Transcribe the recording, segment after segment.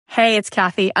Hey, it's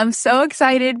Kathy. I'm so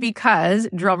excited because,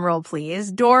 drumroll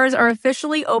please, doors are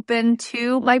officially open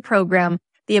to my program,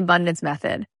 The Abundance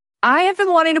Method. I have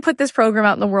been wanting to put this program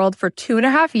out in the world for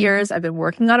 2.5 years. I've been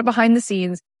working on it behind the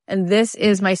scenes, and this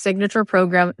is my signature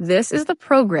program. This is the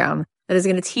program that is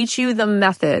going to teach you the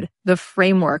method, the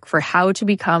framework for how to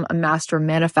become a master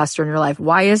manifestor in your life.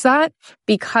 Why is that?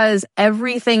 Because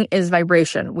everything is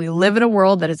vibration. We live in a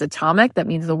world that is atomic. That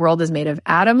means the world is made of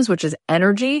atoms, which is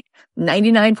energy.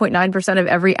 99.9% of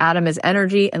every atom is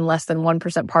energy and less than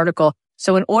 1% particle.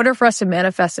 So in order for us to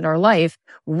manifest in our life,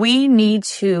 we need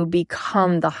to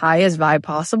become the highest vibe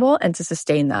possible and to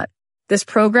sustain that. This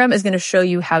program is going to show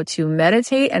you how to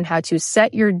meditate and how to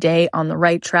set your day on the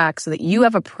right track so that you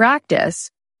have a practice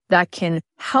that can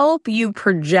help you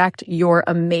project your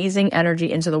amazing energy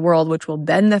into the world, which will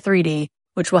bend the 3D,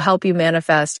 which will help you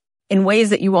manifest in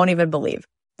ways that you won't even believe.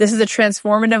 This is a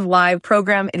transformative live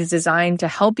program. It is designed to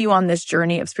help you on this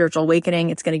journey of spiritual awakening.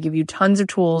 It's going to give you tons of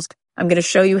tools. I'm going to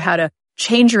show you how to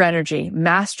change your energy,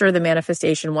 master the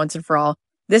manifestation once and for all.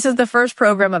 This is the first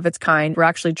program of its kind. We're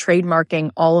actually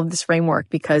trademarking all of this framework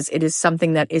because it is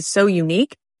something that is so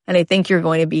unique, and I think you're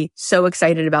going to be so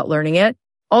excited about learning it.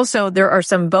 Also, there are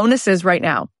some bonuses right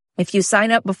now. If you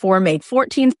sign up before May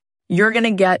 14th, you're going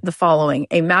to get the following: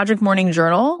 a magic morning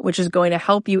journal, which is going to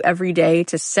help you every day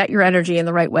to set your energy in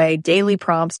the right way, daily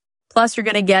prompts. Plus, you're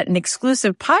going to get an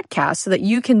exclusive podcast so that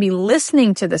you can be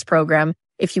listening to this program.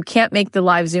 If you can't make the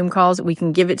live Zoom calls, we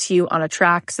can give it to you on a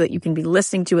track so that you can be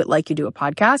listening to it like you do a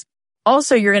podcast.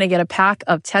 Also, you're going to get a pack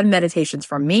of 10 meditations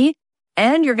from me,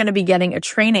 and you're going to be getting a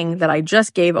training that I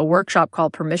just gave, a workshop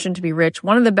called Permission to be Rich,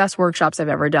 one of the best workshops I've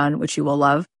ever done, which you will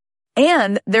love.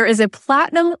 And there is a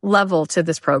platinum level to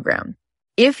this program.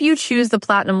 If you choose the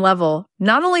platinum level,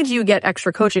 not only do you get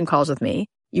extra coaching calls with me,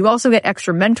 you also get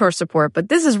extra mentor support, but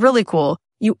this is really cool.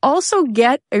 You also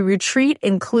get a retreat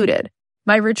included.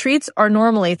 My retreats are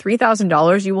normally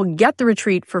 $3,000. You will get the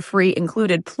retreat for free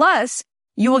included. Plus,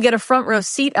 you will get a front row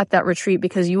seat at that retreat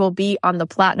because you will be on the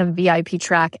platinum VIP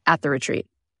track at the retreat.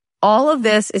 All of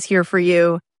this is here for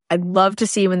you. I'd love to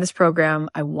see you in this program.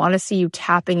 I want to see you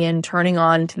tapping in, turning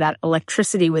on to that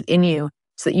electricity within you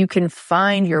so that you can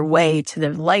find your way to the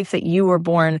life that you were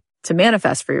born to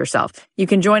manifest for yourself. You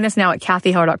can join us now at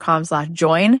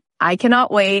kathyheller.com/join. I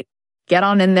cannot wait. Get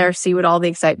on in there, see what all the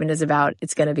excitement is about.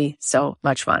 It's going to be so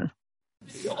much fun.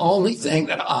 The only thing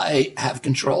that I have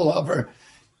control over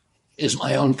is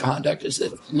my own conduct, is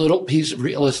that little piece of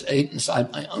real estate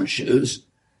inside my own shoes.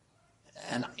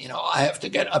 And, I have to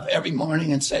get up every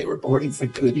morning and say, "Reporting for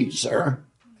duty, sir,"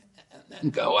 and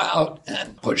then go out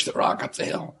and push the rock up the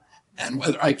hill. And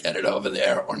whether I get it over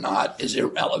there or not is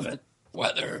irrelevant.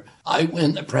 Whether I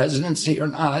win the presidency or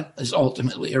not is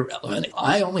ultimately irrelevant.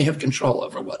 I only have control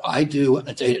over what I do on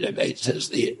a day-to-day basis.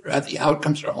 The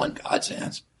outcomes are all in God's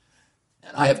hands.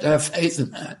 And I have to have faith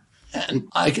in that. And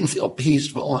I can feel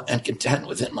peaceful and content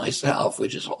within myself,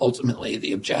 which is ultimately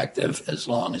the objective, as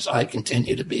long as I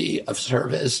continue to be of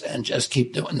service and just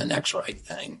keep doing the next right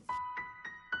thing.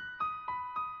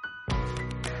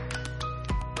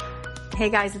 Hey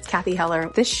guys, it's Kathy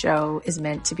Heller. This show is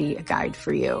meant to be a guide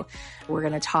for you. We're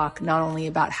going to talk not only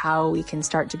about how we can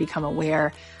start to become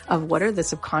aware of what are the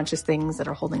subconscious things that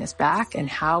are holding us back and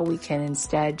how we can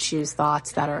instead choose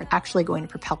thoughts that are actually going to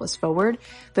propel us forward.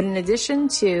 But in addition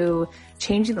to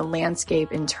changing the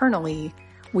landscape internally,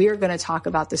 we are going to talk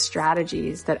about the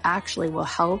strategies that actually will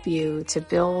help you to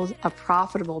build a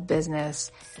profitable business,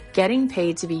 getting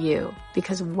paid to be you.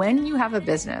 Because when you have a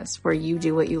business where you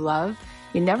do what you love,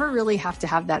 you never really have to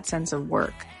have that sense of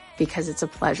work because it's a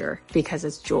pleasure, because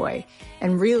it's joy.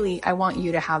 And really, I want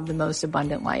you to have the most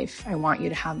abundant life. I want you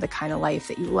to have the kind of life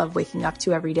that you love waking up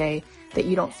to every day, that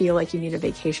you don't feel like you need a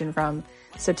vacation from.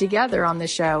 So together on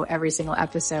this show, every single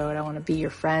episode, I want to be your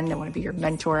friend. I want to be your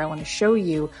mentor. I want to show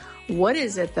you what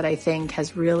is it that I think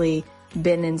has really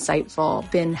been insightful,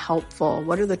 been helpful?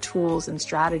 What are the tools and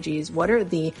strategies? What are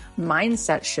the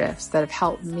mindset shifts that have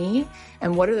helped me?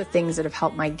 And what are the things that have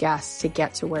helped my guests to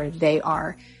get to where they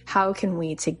are? How can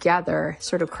we together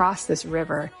sort of cross this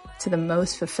river to the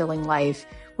most fulfilling life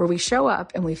where we show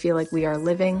up and we feel like we are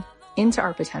living into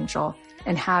our potential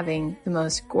and having the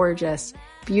most gorgeous,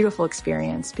 beautiful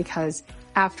experience? Because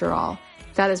after all,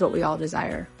 that is what we all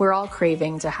desire. We're all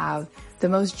craving to have the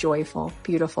most joyful,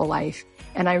 beautiful life.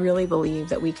 And I really believe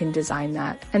that we can design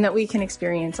that and that we can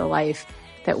experience a life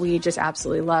that we just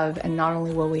absolutely love. And not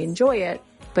only will we enjoy it,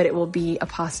 but it will be a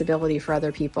possibility for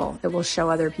other people. It will show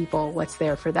other people what's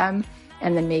there for them.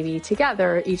 And then maybe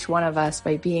together, each one of us,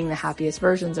 by being the happiest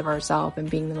versions of ourselves and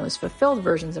being the most fulfilled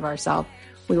versions of ourselves,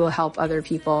 we will help other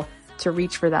people to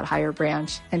reach for that higher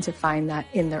branch and to find that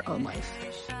in their own life.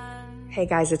 Hey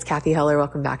guys, it's Kathy Heller.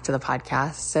 Welcome back to the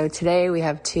podcast. So today we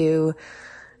have two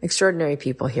extraordinary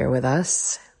people here with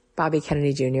us, Bobby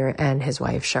Kennedy Jr. and his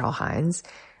wife, Cheryl Hines.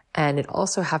 And it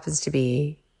also happens to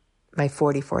be my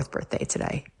 44th birthday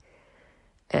today.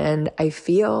 And I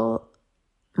feel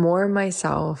more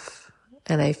myself,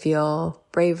 and I feel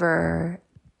braver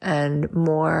and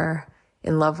more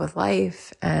in love with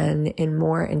life and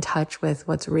more in touch with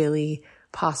what's really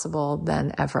possible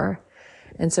than ever.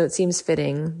 And so it seems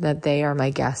fitting that they are my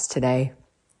guests today.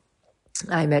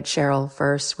 I met Cheryl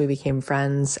first. We became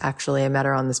friends. Actually, I met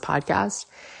her on this podcast.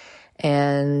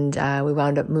 And we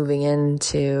wound up moving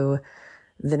into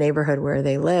the neighborhood where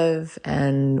they live.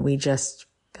 And we just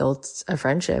built a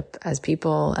friendship as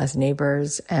people, as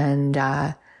neighbors. And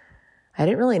I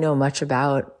didn't really know much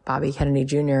about Bobby Kennedy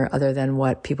Jr. other than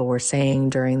what people were saying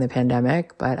during the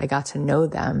pandemic. But I got to know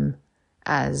them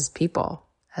as people,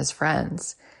 as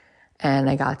friends. And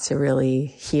I got to really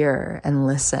hear and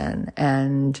listen.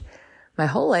 And my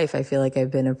whole life, I feel like I've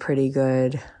been a pretty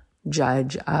good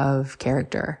judge of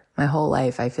character. My whole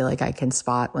life, I feel like I can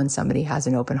spot when somebody has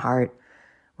an open heart,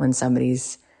 when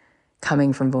somebody's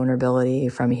coming from vulnerability,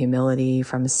 from humility,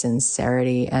 from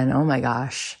sincerity. And oh my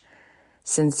gosh,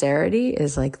 sincerity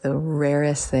is like the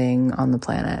rarest thing on the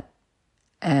planet.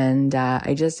 And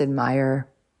I just admire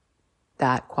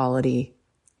that quality.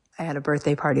 I had a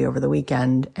birthday party over the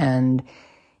weekend, and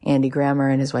Andy Grammer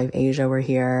and his wife Asia were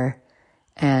here,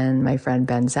 and my friend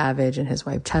Ben Savage and his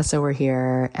wife Tessa were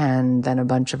here, and then a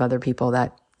bunch of other people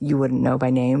that you wouldn't know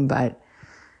by name, but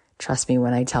trust me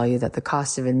when I tell you that the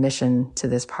cost of admission to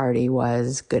this party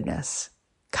was goodness,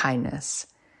 kindness,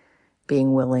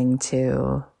 being willing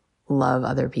to love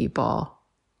other people,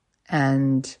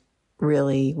 and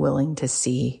really willing to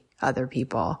see other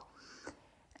people.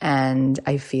 And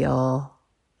I feel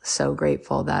so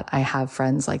grateful that I have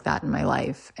friends like that in my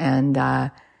life. And I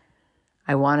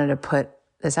wanted to put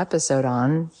this episode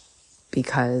on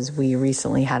because we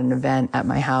recently had an event at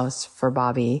my house for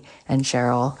Bobby and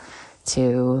Cheryl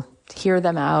to hear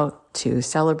them out, to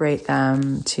celebrate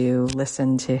them, to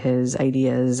listen to his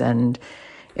ideas. And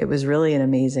it was really an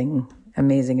amazing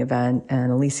event.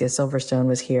 And Alicia Silverstone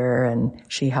was here, and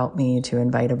she helped me to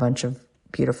invite a bunch of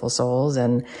beautiful souls.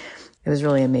 And it was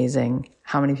really amazing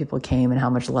how many people came and how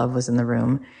much love was in the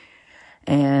room.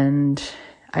 And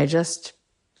I just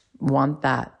want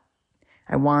that.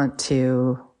 I want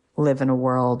to live in a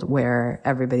world where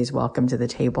everybody's welcome to the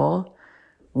table,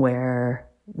 where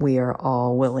we are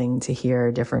all willing to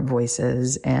hear different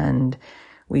voices, and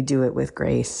we do it with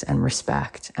grace and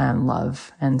respect and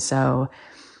love. And so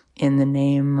in the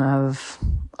name of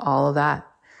all of that,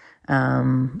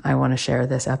 I want to share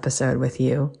this episode with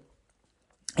you.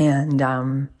 And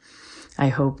I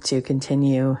hope to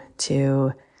continue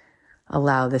to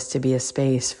allow this to be a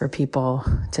space for people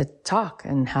to talk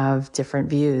and have different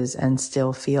views and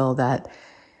still feel that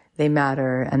they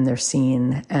matter and they're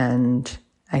seen. And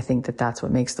I think that that's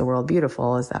what makes the world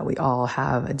beautiful, is that we all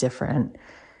have a different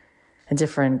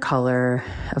color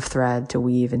of thread to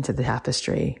weave into the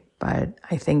tapestry. But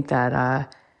I think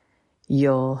that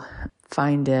you'll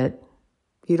find it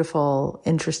beautiful,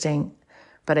 interesting.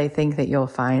 But I think that you'll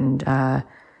find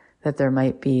that there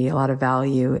might be a lot of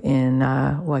value in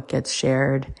what gets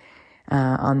shared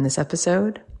on this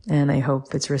episode. And I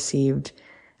hope it's received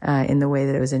in the way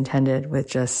that it was intended, with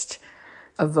just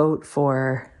a vote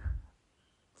for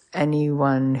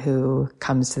anyone who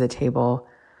comes to the table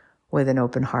with an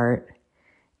open heart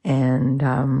and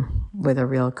with a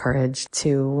real courage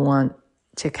to want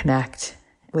to connect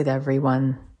with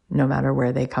everyone, no matter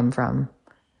where they come from.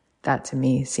 That to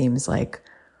me seems like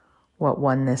what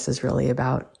oneness is really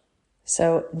about.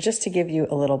 So just to give you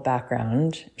a little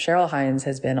background, Cheryl Hines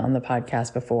has been on the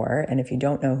podcast before. And if you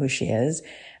don't know who she is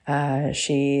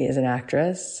an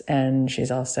actress, and she's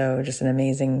also just an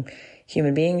amazing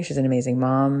human being. She's an amazing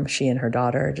mom. She and her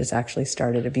daughter just actually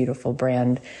started a beautiful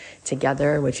brand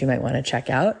together, which you might want to check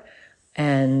out.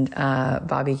 And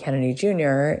Bobby Kennedy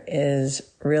Jr. is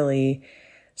really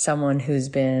someone who's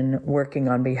been working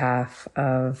on behalf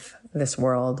of this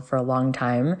world for a long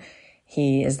time.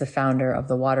 He is the founder of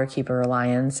the Waterkeeper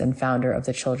Alliance and founder of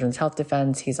the Children's Health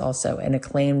Defense. He's also an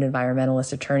acclaimed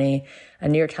environmentalist attorney, a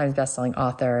New York Times bestselling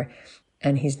author,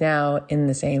 and he's now in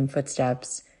the same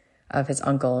footsteps of his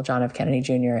uncle, John F. Kennedy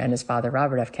Jr., and his father,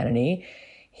 Robert F. Kennedy.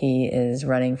 He is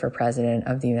running for president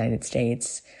of the United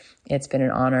States. It's been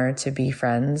an honor to be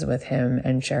friends with him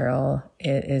and Cheryl.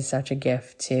 It is such a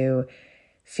gift to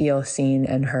feel seen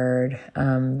and heard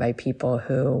by people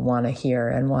who want to hear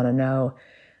and want to know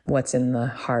what's in the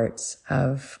hearts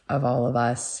of all of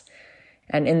us.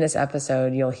 And in this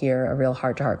episode, you'll hear a real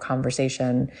heart-to-heart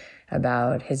conversation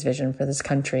about his vision for this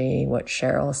country, what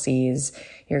Cheryl sees.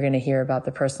 You're going to hear about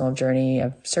the personal journey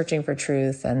of searching for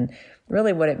truth and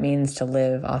really what it means to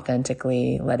live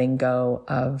authentically, letting go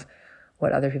of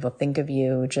what other people think of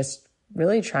you, just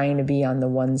really trying to be on the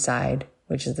one side,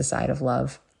 which is the side of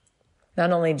love.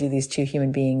 Not only do these two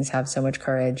human beings have so much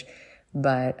courage,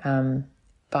 but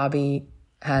Bobby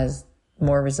has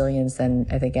more resilience than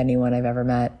I think anyone I've ever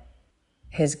met.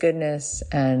 His goodness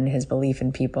and his belief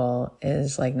in people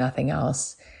is like nothing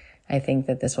else. I think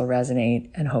that this will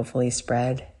resonate and hopefully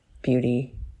spread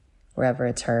beauty wherever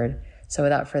it's heard. So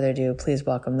without further ado, please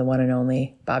welcome the one and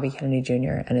only Bobby Kennedy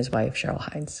Jr. and his wife, Cheryl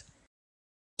Hines.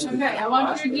 Okay, I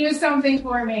want you to do something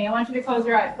for me. I want you to close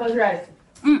your eyes. Close your eyes.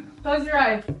 Close your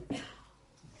eyes.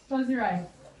 Close your eyes.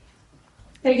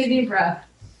 Take a deep breath.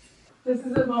 This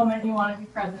is a moment you want to be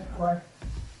present for.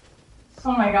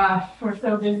 Oh my gosh, we're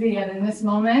so busy, and in this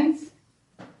moment,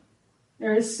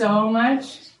 there is so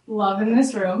much love in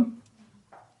this room.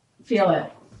 Feel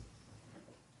it.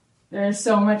 There is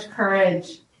so much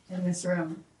courage in this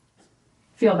room.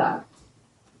 Feel that.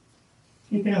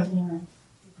 You can open your eyes.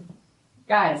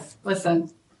 Guys, listen.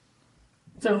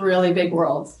 It's a really big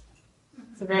world.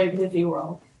 It's a very busy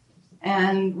world.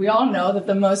 And we all know that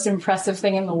the most impressive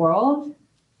thing in the world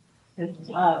is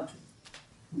love,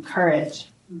 courage.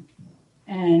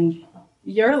 And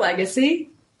your legacy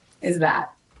is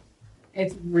that.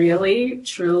 It's really,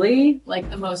 truly, like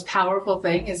the most powerful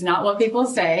thing is not what people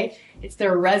say, it's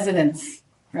their resonance,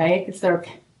 right? It's their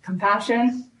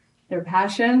compassion, their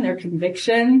passion, their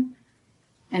conviction.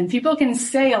 And people can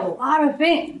say a lot of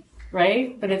things,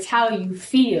 right? But it's how you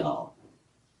feel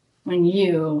when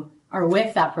you are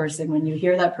with that person, when you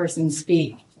hear that person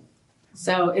speak.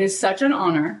 So it is such an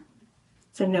honor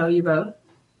to know you both,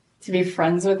 to be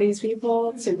friends with these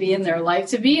people, to be in their life,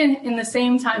 to be in the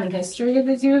same time in history of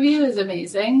the two of you is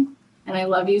amazing. And I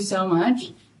love you so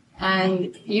much.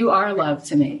 And you are love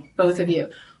to me, both of you.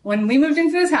 When we moved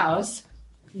into this house,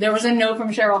 there was a note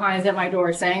from Cheryl Hines at my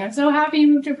door saying, I'm so happy you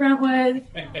moved to Brentwood.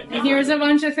 And here's a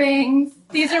bunch of things.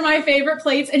 These are my favorite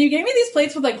plates. And you gave me these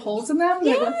plates with like holes in them.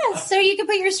 Yeah, so you can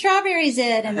put your strawberries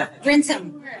in and rinse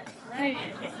them. Right.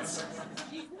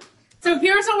 So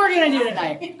here's what we're going to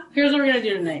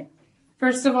do tonight.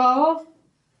 First of all,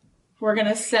 we're going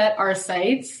to set our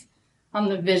sights on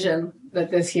the vision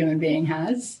that this human being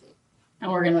has.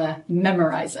 And we're going to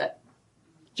memorize it.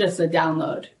 Just a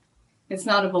download. It's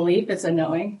not a belief, it's a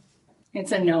knowing.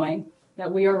 It's a knowing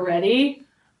that we are ready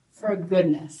for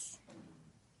goodness.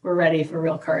 We're ready for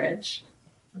real courage.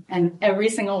 And every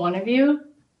single one of you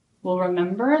will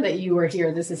remember that you were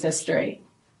here. This is history.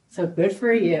 So good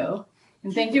for you.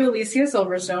 And thank you, Alicia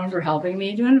Silverstone, for helping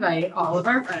me to invite all of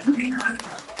our friends.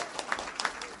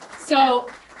 So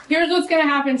here's what's going to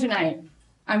happen tonight.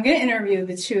 I'm going to interview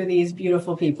the two of these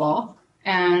beautiful people.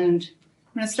 And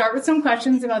I'm going to start with some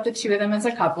questions about the two of them as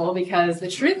a couple, because the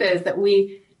truth is that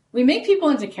we make people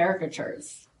into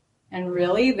caricatures. And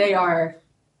really, they are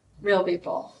real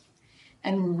people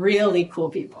and really cool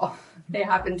people. They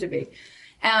happen to be.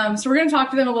 So we're going to talk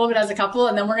to them a little bit as a couple,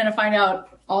 and then we're going to find out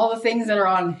all the things that are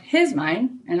on his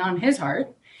mind and on his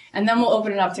heart. And then we'll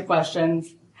open it up to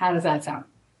questions. How does that sound?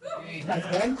 That's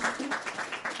good?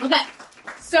 Okay.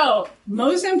 So,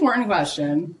 most important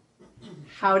question,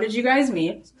 how did you guys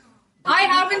meet? I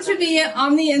happen to be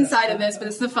on the inside of this, but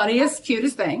it's the funniest,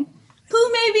 cutest thing.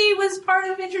 Who maybe was part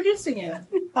of introducing you?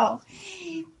 Oh,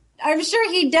 I'm sure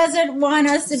he doesn't want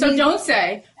us to So don't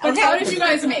say, but Okay. How did you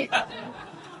guys meet?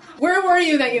 Where were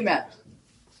you that you met?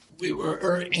 We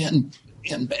were in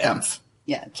Banff,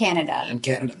 Yeah, Canada. in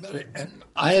Canada, and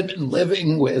I had been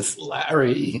living with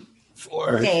Larry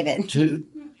for David.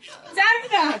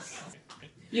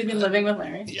 You've been living with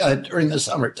Larry. During the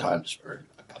summer times for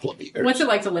a couple of years. What's it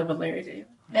like to live with Larry, Dave?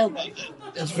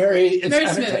 It's very Very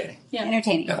entertaining. smooth. Yeah.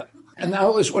 Entertaining. Yeah. And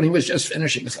that was when he was just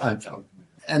finishing Seinfeld.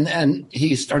 And then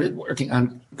he started working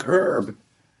on Curb.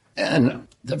 And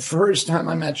the first time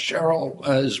I met Cheryl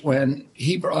was when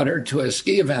he brought her to a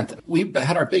ski event. We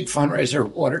had our big fundraiser,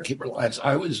 Waterkeeper Alliance.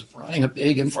 I was running a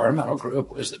big environmental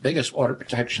group. It was the biggest water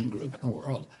protection group in the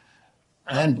world.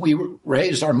 And we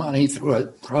raised our money through a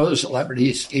pro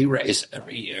celebrity ski race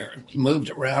every year. We moved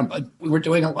around, but we were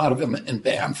doing a lot of them in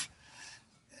Banff.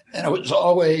 And it was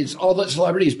always all the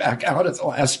celebrities back out at the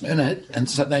last minute. And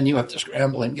so then you have to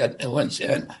scramble and get new ones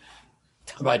in.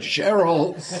 But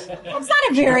Cheryl, It's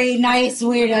not a very nice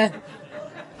way to...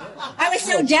 I was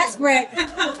so desperate.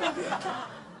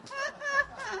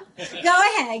 Go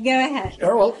ahead.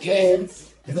 Cheryl came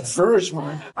the first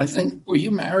one. I think, were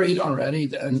you married already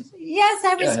then? Yes,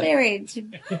 I was married.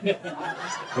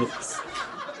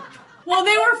 Well,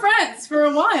 they were friends for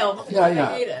a while before Yeah, they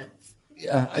yeah. dated.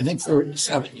 Yeah, I think for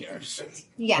 7 years.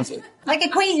 Yeah, like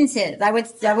acquaintances. I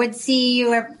would see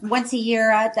you once a year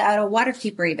at a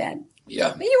Waterkeeper event.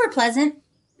 Yeah. But you were pleasant.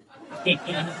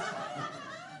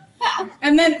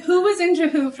 And then who was into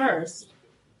who first?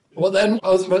 Well, then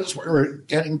both of us were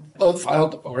both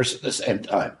filed divorce at the same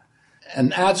time.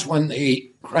 And that's when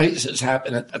the crisis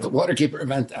happened at the Waterkeeper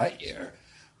event that year.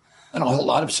 And a whole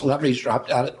lot of celebrities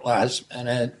dropped out at the last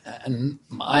minute. And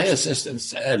my assistant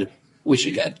said, we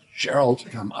should get Cheryl to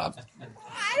come up.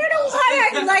 I don't know why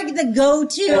I'm like the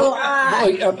go-to.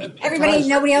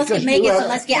 Nobody else can make it, so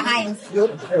let's get Heinz.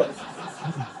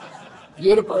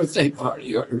 You had a birthday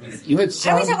party. You had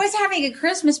some... I was having a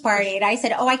Christmas party, and I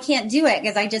said, I can't do it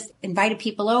because I just invited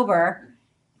people over.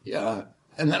 Yeah.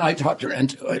 And then I talked her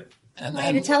into it. And I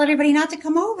had to tell everybody not to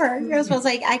come over. I was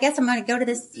like, I guess I'm going to go to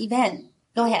this event.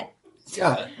 Go ahead.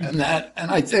 Yeah,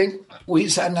 and I think we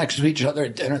sat next to each other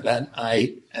at dinner that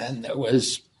night, and there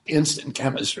was instant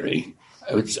chemistry,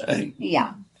 I would say.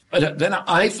 Yeah. But then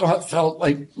I felt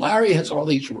like Larry has all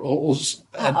these rules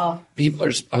that people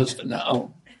are supposed to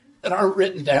know that aren't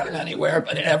written down anywhere,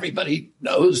 but everybody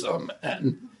knows them.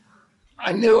 And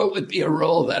I knew it would be a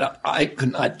rule that I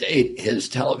could not date his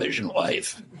television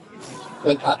wife.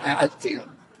 But I asked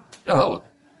him. So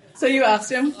you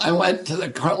asked him? I went to the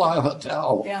Carlisle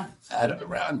Hotel at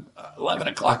around 11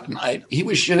 o'clock at night. He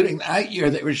was shooting, that year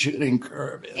they were shooting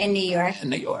Curb in New York.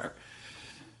 And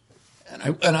I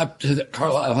went up to the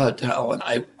Carlisle Hotel, and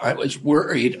I was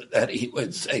worried that he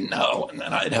would say no, and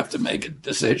then I'd have to make a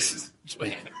decision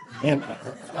between him and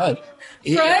her.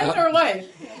 Friend or wife?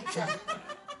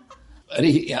 But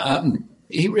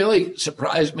he really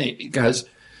surprised me because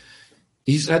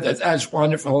he said that's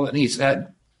wonderful, and he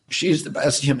said, she's the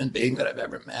best human being that I've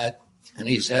ever met. And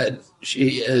he said,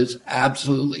 she is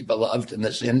absolutely beloved in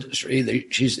this industry.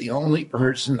 She's the only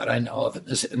person that I know of in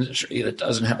this industry that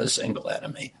doesn't have a single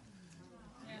enemy.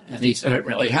 And he said, I'm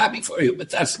really happy for you, but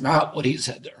that's not what he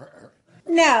said to her.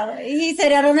 No, he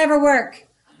said, it'll never work.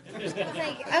 I was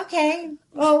like, okay.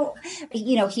 Well,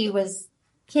 he was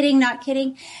kidding, not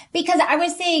kidding. Because I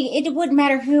was saying it wouldn't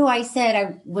matter who I said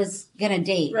I was going to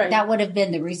date. Right. That would have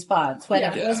been the response.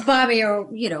 Whether it was Bobby or,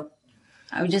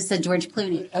 I would just said George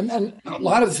Clooney. And then a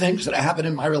lot of things that happened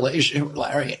in my relationship with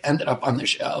Larry ended up on the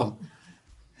show.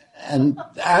 And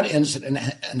that incident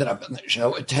ended up on the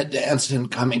show with Ted Danson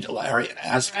coming to Larry and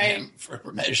asking him for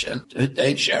permission to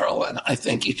date Cheryl. And I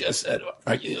think he just said,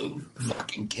 are you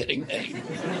fucking kidding me?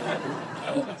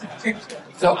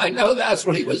 So I know that's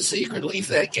what he was secretly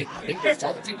thinking.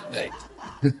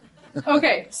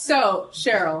 Okay, so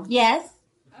Cheryl. Yes?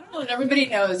 I don't know if everybody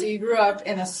knows you grew up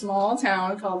in a small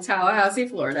town called Tallahassee,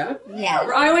 Florida. Yes.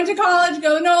 Where I went to college,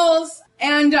 go Knowles.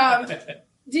 And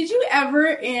did you ever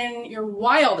in your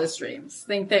wildest dreams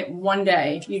think that one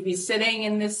day you'd be sitting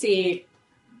in this seat?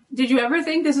 Did you ever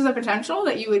think this is a potential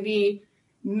that you would be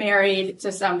married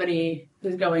to somebody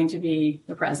who's going to be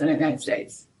the president of the United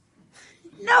States?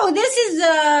 No,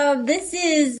 this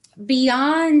is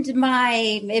beyond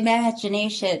my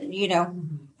imagination.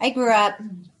 I grew up.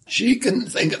 She couldn't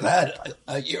think of that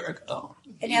a year ago.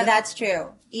 No, that's true.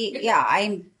 Yeah,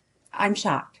 I'm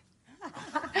shocked.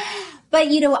 But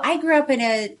I grew up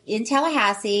in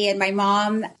Tallahassee, and my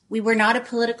mom, we were not a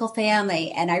political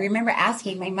family. And I remember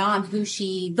asking my mom who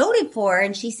she voted for,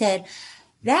 and she said,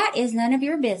 that is none of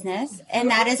your business, and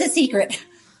that is a secret.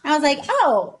 I was like,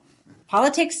 oh,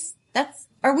 politics,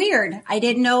 are weird. I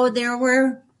didn't know there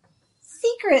were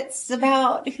secrets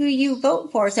about who you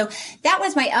vote for. So that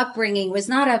was my upbringing, was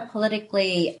not a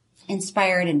politically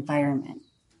inspired environment.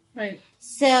 Right.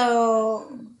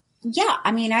 So, yeah,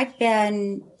 I've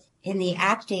been in the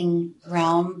acting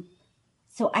realm,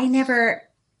 so I never,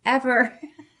 ever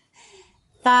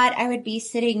thought I would be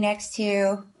sitting next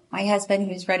to my husband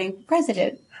who's running for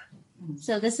president.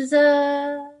 So this is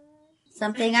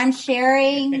something I'm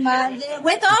sharing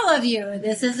with all of you.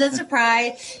 This is a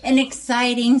surprise, an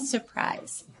exciting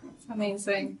surprise. It's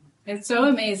amazing. It's so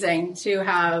amazing to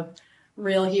have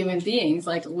real human beings,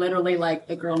 like literally like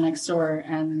the girl next door,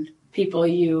 and people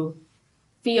you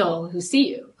feel who see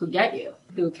you, who get you,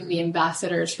 who can be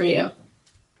ambassadors for you.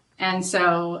 And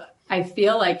so I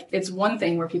feel like it's one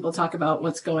thing where people talk about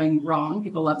what's going wrong.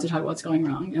 People love to talk about what's going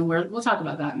wrong, and we'll talk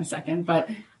about that in a second. But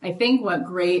I think what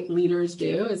great leaders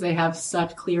do is they have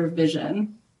such clear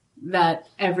vision that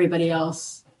everybody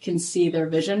else can see their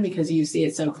vision because you see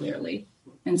it so clearly.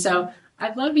 And so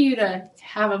I'd love you to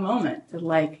have a moment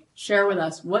to share with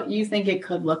us what you think it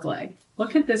could look like.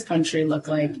 What could this country look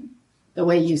like the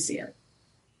way you see it?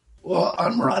 Well,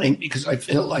 I'm running because I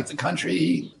feel like the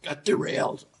country got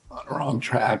derailed on the wrong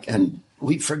track, and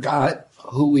we forgot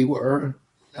who we were.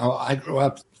 I grew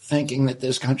up thinking that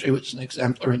this country was an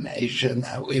exemplary nation,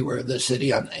 that we were the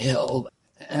city on the hill.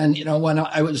 And, when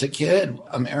I was a kid,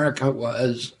 America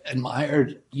was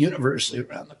admired universally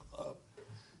around the globe.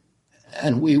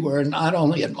 And we were not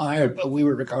only admired, but we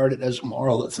were regarded as a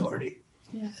moral authority.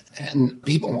 Yeah. And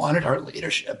people wanted our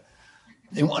leadership.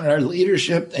 They wanted our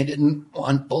leadership. They didn't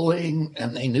want bullying,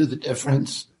 and they knew the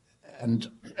difference. And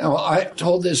I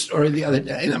told this story the other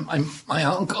day that my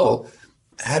uncle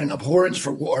had an abhorrence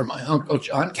for war. My uncle,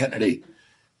 John Kennedy,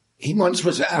 he once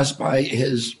was asked by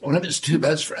one of his two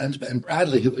best friends, Ben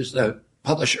Bradley, who was the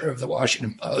publisher of the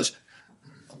Washington Post,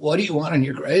 "What do you want on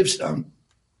your gravestone?"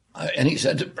 And he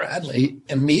said to Bradley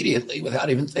immediately, without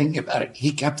even thinking about it,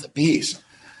 he kept the peace.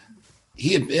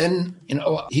 He had been,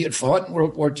 he had fought in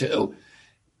World War II.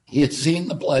 He had seen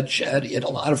the bloodshed. He had a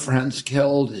lot of friends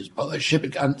killed. His ship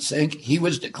had gone sink. He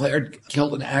was declared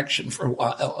killed in action for a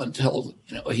while until,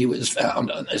 he was found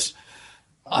on this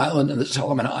island in the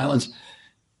Solomon Islands.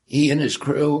 He and his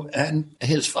crew, and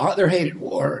his father hated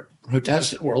war,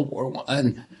 protested World War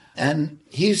I. And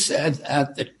he said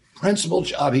that the principal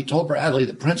job, he told Bradley,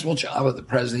 the principal job of the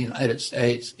President of the United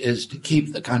States is to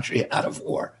keep the country out of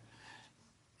war.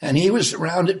 And he was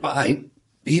surrounded by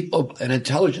people, an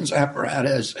intelligence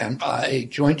apparatus, and by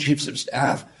Joint Chiefs of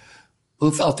Staff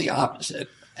who felt the opposite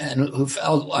and who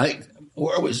felt like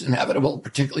war was inevitable,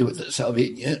 particularly with the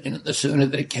Soviet Union. The sooner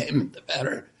they came, the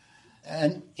better.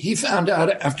 And he found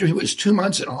out after he was 2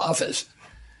 months in office,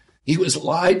 he was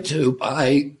lied to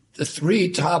by the three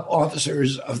top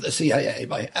officers of the CIA,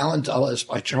 by Allen Dulles,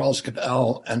 by Charles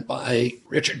Cabell, and by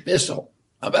Richard Bissell,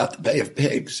 about the Bay of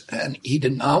Pigs. And he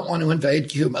did not want to invade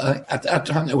Cuba. At that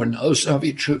time, there were no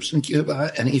Soviet troops in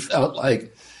Cuba, and he felt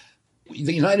like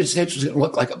the United States was going to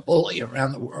look like a bully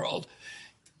around the world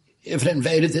if it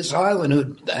invaded this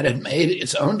island that had made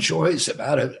its own choice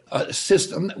about a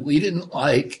system that we didn't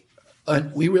like,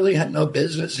 but we really had no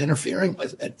business interfering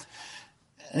with it.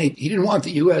 And he didn't want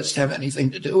the U.S. to have anything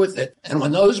to do with it. And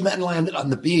when those men landed on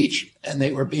the beach and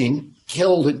they were being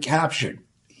killed and captured,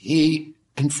 he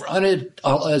confronted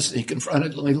Dulles, he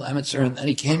confronted Louis Lemaitre, and then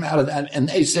he came out of that, and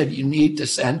they said, you need to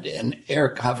send in air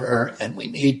cover, and we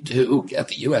need to get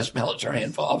the U.S. military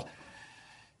involved.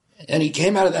 And he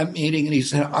came out of that meeting, and he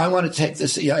said, I want to take the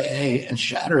CIA and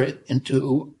shatter it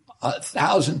into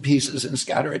 1,000 pieces and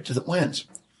scatter it to the winds.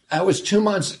 That was 2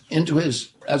 months into his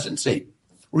presidency.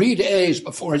 3 days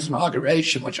before his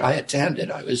inauguration, which I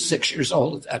attended, I was 6 years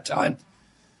old at that time,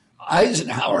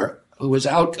 Eisenhower, who was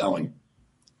outgoing,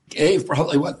 gave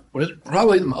probably what was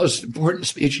probably the most important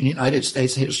speech in United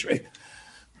States history,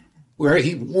 where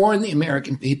he warned the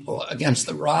American people against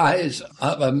the rise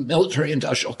of a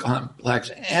military-industrial complex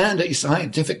and a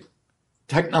scientific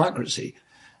technocracy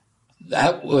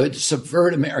that would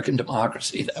subvert American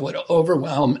democracy, that would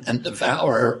overwhelm and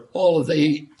devour all of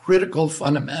the critical,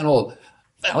 fundamental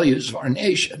values of our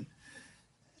nation.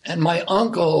 And my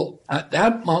uncle, at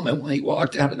that moment, when he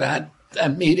walked out of that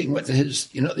meeting with his,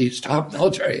 these top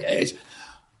military aides,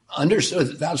 understood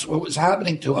that that's what was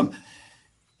happening to him.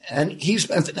 And he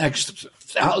spent the next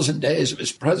 1,000 days of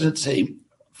his presidency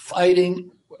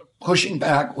fighting, pushing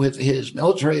back with his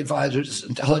military advisors, his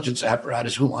intelligence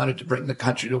apparatus who wanted to bring the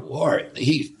country to war.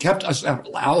 He kept us out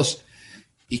of Laos.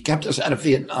 He kept us out of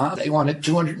Vietnam. They wanted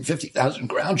 250,000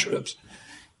 ground troops.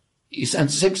 He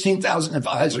sent 16,000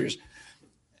 advisors.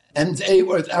 And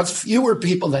that's fewer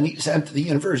people than he sent to the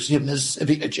University of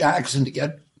Mississippi to Jackson to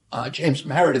get James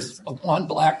Meredith, one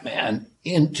black man,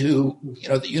 into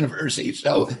the university.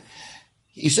 So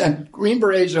he sent Green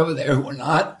Berets over there who were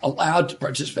not allowed to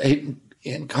participate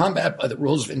in combat by the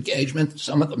rules of engagement.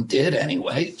 Some of them did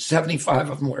anyway. 75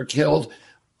 of them were killed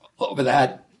over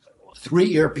that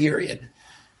 3-year period.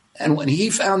 And when he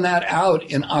found that out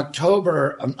in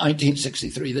October of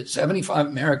 1963, that 75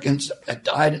 Americans had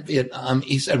died in Vietnam,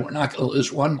 he said, we're not going to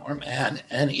lose one more man.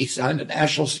 And he signed a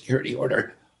national security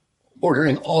order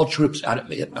ordering all troops out of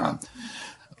Vietnam.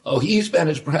 Oh, he spent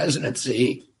his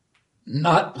presidency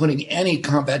not putting any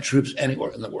combat troops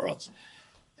anywhere in the world.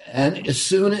 And as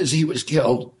soon as he was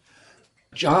killed,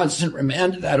 Johnson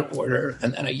remanded that order,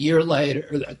 and then a year later,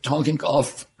 the Tonkin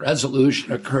Gulf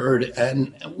resolution occurred,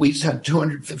 and we sent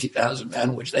 250,000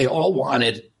 men, which they all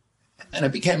wanted, and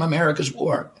it became America's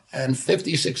war. And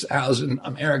 56,000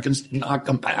 Americans did not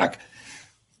come back,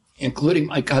 including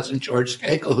my cousin George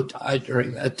Skakel, who died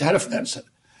during the Tet Offensive.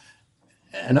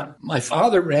 And my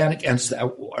father ran against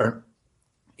that war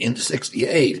in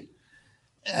 '68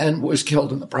 and was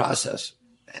killed in the process.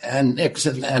 And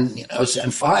Nixon then,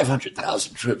 sent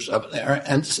 500,000 troops over there.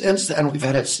 And since then, we've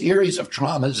had a series of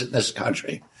traumas in this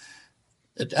country.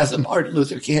 The death of Martin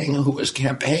Luther King, who was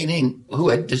campaigning, who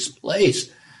had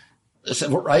displaced the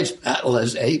civil rights battle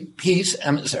as a peace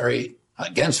emissary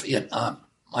against Vietnam.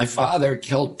 My father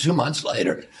killed 2 months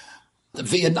later. The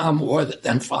Vietnam War that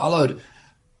then followed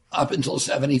up until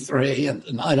 73 and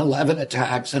the 9/11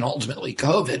 attacks and ultimately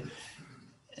COVID.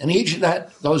 And each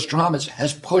of those traumas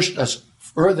has pushed us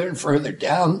further and further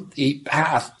down the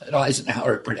path that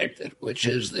Eisenhower predicted, which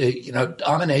is the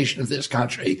domination of this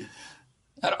country,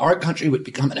 that our country would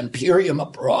become an imperium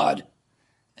abroad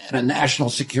and a national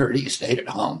security state at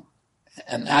home.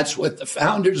 And that's what the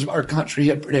founders of our country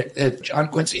had predicted. John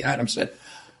Quincy Adams said,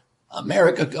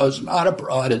 America goes not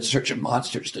abroad in search of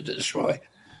monsters to destroy.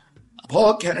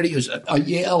 Paul Kennedy is a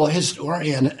Yale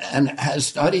historian and has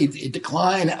studied the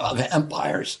decline of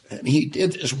empires. And he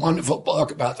did this wonderful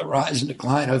book about the rise and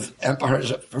decline of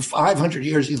empires. For 500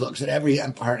 years, he looks at every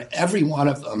empire, and every one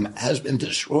of them has been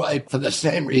destroyed for the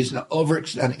same reason,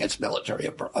 overextending its military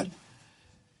abroad.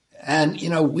 And,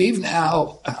 we've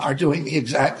now are doing the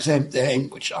exact same thing,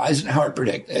 which Eisenhower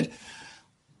predicted.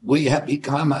 We have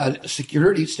become a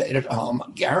security state at home,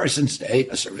 a garrison state,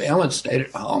 a surveillance state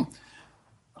at home.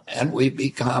 And we've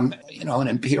become, an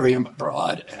imperium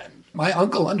abroad. And my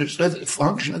uncle understood that the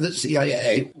function of the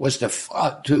CIA was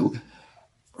to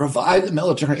provide the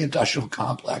military-industrial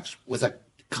complex with a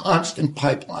constant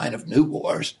pipeline of new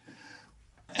wars.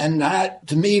 And that,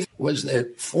 to me, was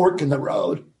the fork in the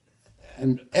road.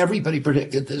 And everybody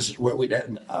predicted this is where we'd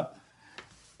end up.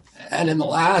 And in the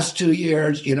last 2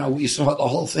 years, we saw the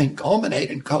whole thing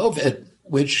culminate in COVID,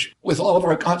 which, with all of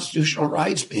our constitutional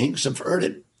rights being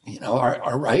subverted,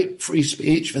 our right, free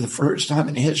speech, for the first time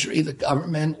in history, the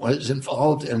government was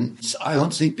involved in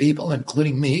silencing people,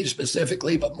 including me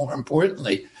specifically, but more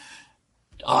importantly,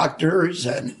 doctors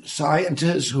and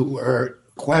scientists who were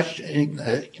questioning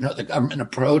the government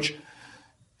approach.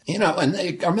 And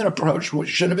the government approach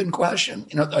should have been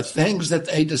questioned. The things that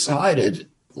they decided,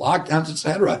 lockdowns, et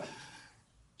cetera,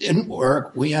 didn't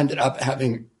work. We ended up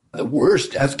having the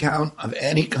worst death count of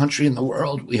any country in the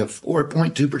world. We have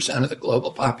 4.2% of the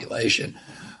global population.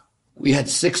 We had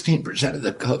 16% of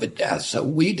the COVID deaths. So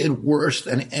we did worse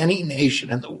than any nation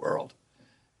in the world.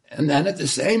 And then at the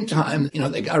same time,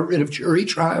 they got rid of jury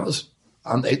trials.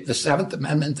 On the Seventh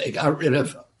Amendment, they got rid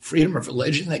of freedom of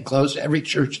religion. They closed every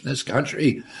church in this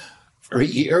country for a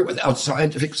year without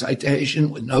scientific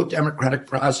citation, with no democratic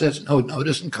process, no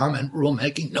notice and comment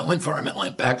rulemaking, no environmental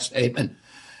impact statement.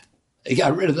 They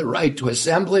got rid of the right to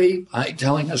assembly by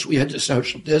telling us we had to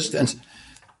social distance.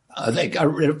 They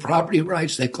got rid of property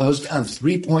rights. They closed down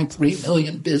 3.3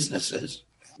 million businesses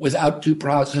without due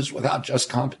process, without just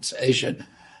compensation.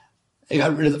 They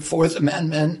got rid of the Fourth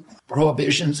Amendment,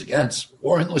 prohibitions against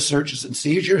warrantless searches and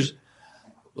seizures,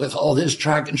 with all this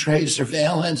track and trace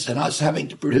surveillance and us having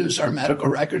to produce our medical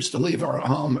records to leave our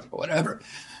home or whatever.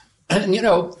 And,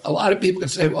 a lot of people can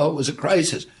say, well, it was a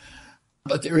crisis.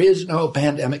 But there is no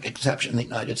pandemic exception in the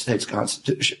United States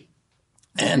Constitution.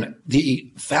 And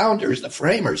the founders, the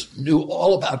framers, knew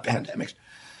all about pandemics.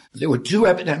 There were two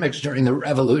epidemics during the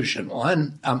Revolution.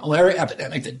 One, a malaria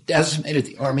epidemic that decimated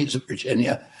the armies of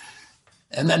Virginia.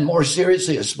 And then more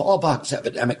seriously, a smallpox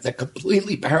epidemic that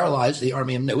completely paralyzed the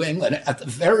Army of New England at the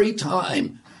very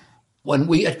time when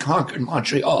we had conquered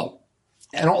Montreal.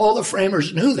 And all the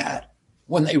framers knew that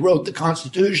when they wrote the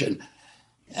Constitution.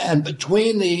 And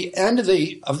between the end of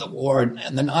the war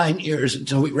and the 9 years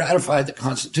until we ratified the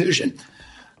Constitution,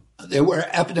 there were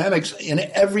epidemics in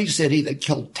every city that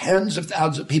killed tens of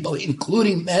thousands of people,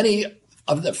 including many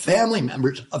of the family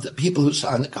members of the people who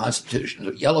signed the Constitution.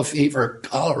 So yellow fever,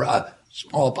 cholera,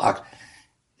 smallpox.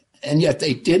 And yet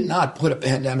they did not put a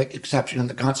pandemic exception in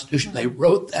the Constitution. They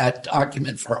wrote that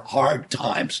document for hard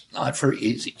times, not for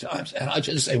easy times. And I'll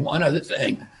just say one other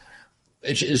thing,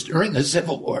 which is during the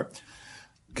Civil War,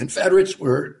 Confederates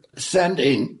were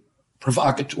sending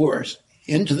provocateurs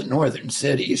into the northern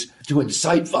cities to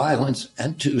incite violence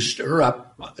and to stir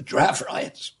up draft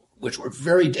riots, which were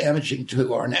very damaging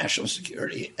to our national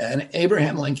security. And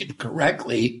Abraham Lincoln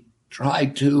correctly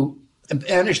tried to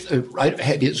banish the right of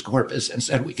habeas corpus and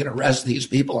said we can arrest these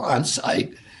people on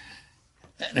sight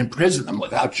and imprison them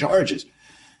without charges.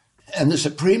 And the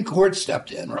Supreme Court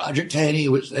stepped in. Roger Taney,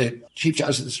 who was the Chief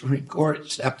Justice of the Supreme Court,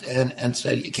 stepped in and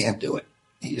said, you can't do it.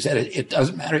 He said, it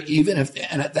doesn't matter even if,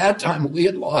 and at that time we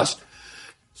had lost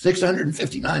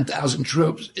 659,000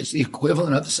 troops. It's the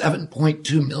equivalent of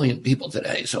 7.2 million people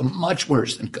today, so much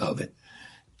worse than COVID.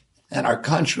 And our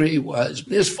country was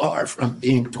this far from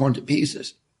being torn to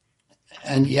pieces.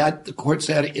 And yet the court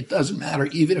said it doesn't matter.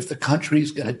 Even if the country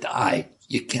is going to die,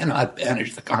 you cannot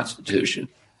banish the Constitution.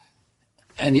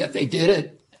 And yet they did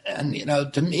it. And,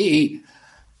 to me,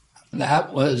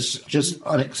 that was just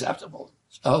unacceptable.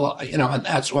 So, and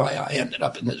that's why I ended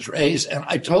up in this race. And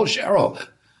I told Cheryl,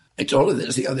 I told her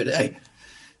this the other day,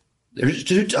 there's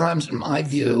 2 times in my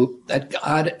view that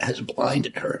God has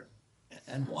blinded her.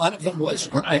 And one of them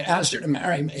was when I asked her to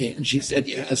marry me, and she said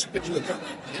yes, which was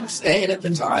insane at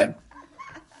the time.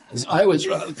 I was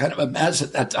kind of a mess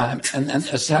at that time. And then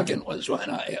the second was when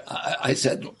I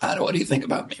said, Anna, what do you think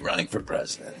about me running for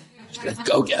president? She said,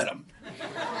 go get him.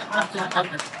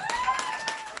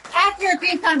 After a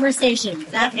good conversation.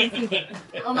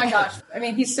 Oh my gosh. I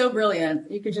mean, he's so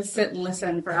brilliant. You could just sit and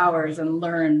listen for hours and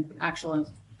learn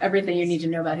everything you need to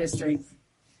know about history.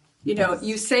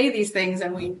 You say these things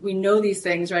and we know these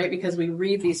things, right? Because we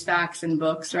read these facts in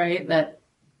books, right? That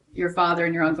your father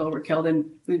and your uncle were killed.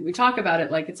 And we talk about it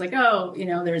like, it's like, oh,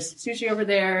 there's sushi over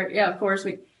there. Yeah, of course.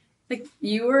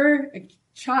 You were a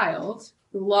child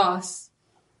who lost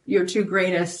your 2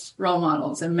 greatest role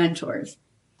models and mentors.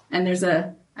 And there's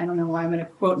I don't know why I'm going to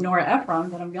quote Nora Ephron,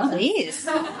 but I'm going to. Please.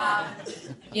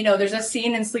 There's a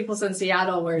scene in Sleepless in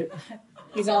Seattle where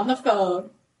he's on the phone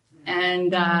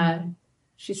and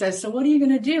she says, so what are you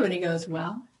going to do? And he goes,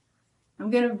 well, I'm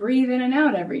going to breathe in and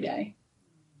out every day.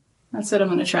 That's what I'm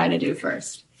going to try to do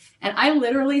first. And I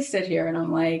literally sit here and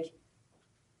I'm like,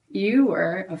 you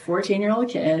were a 14-year-old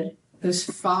kid whose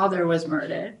father was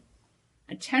murdered,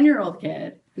 a 10-year-old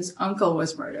kid whose uncle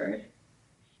was murdered,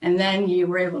 and then you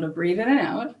were able to breathe in and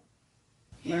out,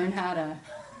 learn how to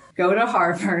go to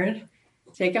Harvard,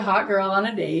 take a hot girl on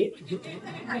a date,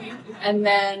 and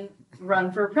then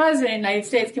run for president of the United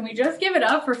States. Can we just give it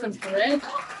up for some courage?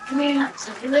 I mean,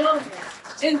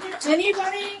 is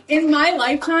anybody in my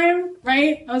lifetime,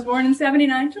 right? I was born in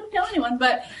 79. Don't tell anyone,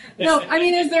 but no, I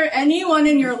mean, is there anyone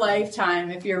in your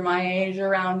lifetime, if you're my age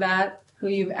around that, who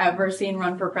you've ever seen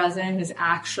run for president who's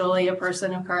actually a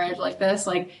person of courage like this?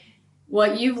 Like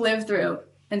what you've lived through.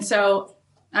 And so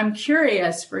I'm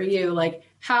curious for you, like,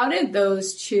 how did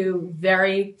those 2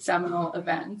 very seminal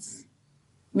events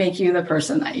make you the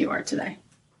person that you are today?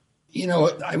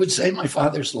 I would say my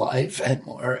father's life had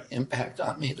more impact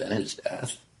on me than his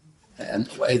death and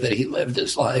the way that he lived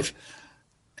his life,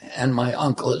 and my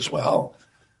uncle as well.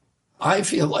 I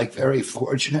feel like very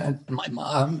fortunate. My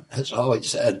mom has always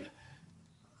said,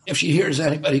 if she hears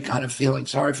anybody kind of feeling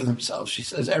sorry for themselves, she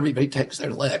says, everybody takes their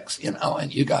licks,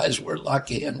 and you guys were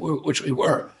lucky, which we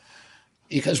were.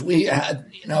 Because we had,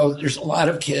 there's a lot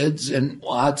of kids in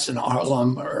Watts and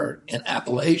Harlem or in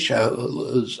Appalachia who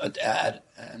lose a dad,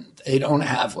 and they don't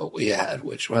have what we had,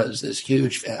 which was this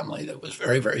huge family that was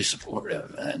very, very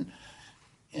supportive and,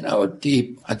 a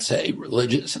deep, I'd say,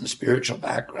 religious and spiritual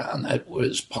background that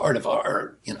was part of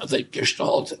our, the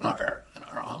gestalt in our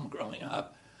home growing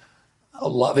up. A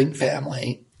loving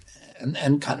family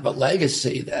and kind of a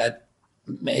legacy that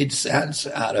made sense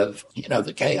out of,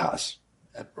 the chaos.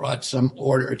 That brought some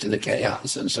order to the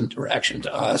chaos and some direction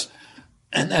to us.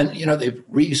 And then, the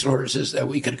resources that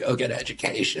we could go get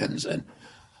educations and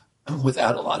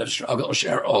without a lot of struggle.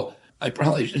 Cheryl, I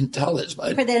probably shouldn't tell this,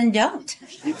 but... But then don't.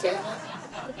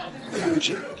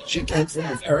 She came from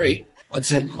a very, let's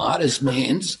say, modest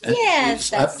means. And yes,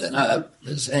 she slept in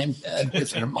the same bed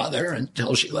with her mother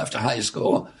until she left high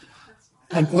school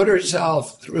and put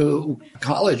herself through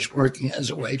college working as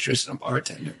a waitress and a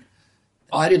bartender.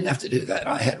 I didn't have to do that.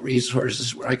 I had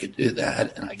resources where I could do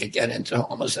that, and I could get into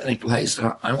almost any place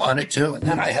I wanted to. And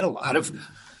then I had a lot of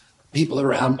people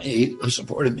around me who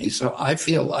supported me. So I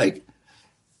feel like,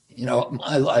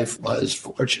 my life was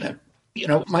fortunate.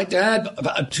 My dad,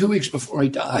 about 2 weeks before he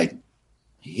died,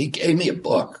 he gave me a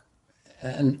book,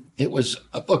 and it was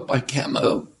a book by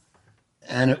Camus,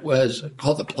 and it was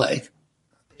called The Plague.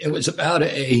 It was about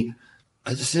a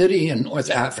city in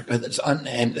North Africa that's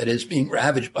unnamed, that is being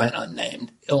ravaged by an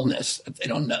unnamed illness that they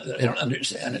don't know, that they don't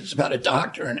understand. It's about a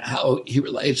doctor and how he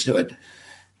relates to it.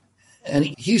 And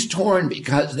he's torn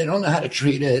because they don't know how to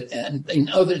treat it, and they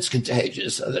know that it's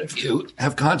contagious, so that if you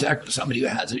have contact with somebody who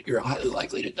has it, you're highly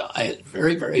likely to die. It's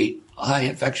very, very high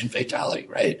infection fatality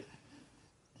rate.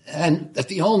 And that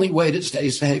the only way to stay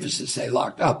safe is to stay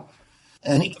locked up.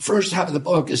 And the first half of the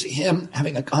book is him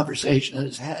having a conversation in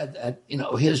his head that,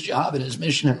 his job and his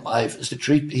mission in life is to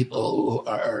treat people who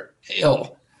are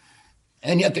ill.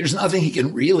 And yet there's nothing he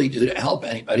can really do to help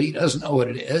anybody. He doesn't know what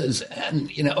it is.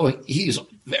 And, he's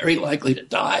very likely to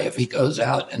die if he goes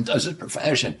out and does his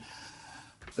profession.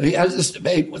 So he has this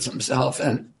debate with himself.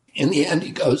 And in the end,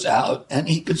 he goes out and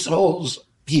he consoles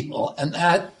people. And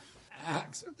that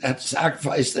act, that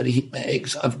sacrifice that he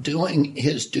makes of doing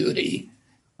his duty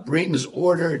brings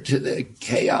order to the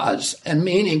chaos and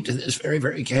meaning to this very,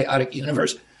 very chaotic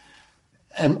universe.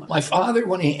 And my father,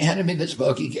 when he handed me this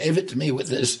book, he gave it to me with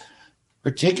this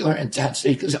particular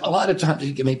intensity, because a lot of times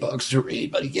he'd give me books to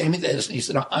read, but he gave me this and he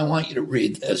said, I want you to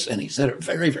read this. And he said it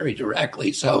very, very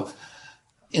directly. So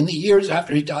in the years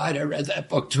after he died, I read that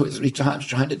book 2 or 3 times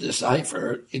trying to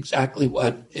decipher exactly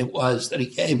what it was that he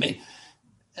gave me.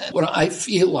 And what I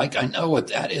feel like I know what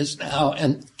that is now.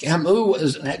 And Camus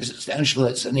was an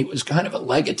existentialist, and he was kind of a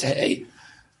legatee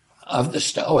of the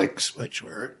Stoics, which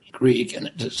were Greek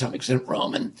and to some extent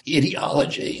Roman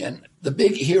ideology. And the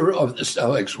big hero of the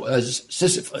Stoics was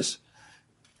Sisyphus.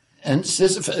 And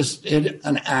Sisyphus did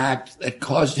an act that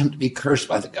caused him to be cursed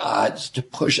by the gods to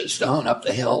push a stone up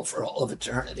the hill for all of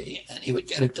eternity. And he would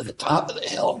get it to the top of the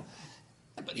hill,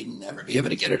 but he'd never be able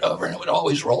to get it over, and it would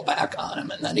always roll back on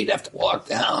him. And then he'd have to walk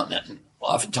down, and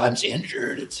oftentimes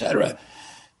injured, etc.,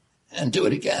 and do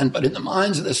it again. But in the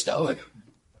minds of the Stoic,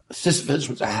 Sisyphus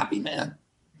was a happy man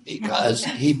because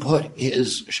he put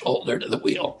his shoulder to the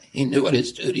wheel. He knew what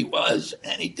his duty was,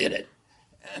 and he did it.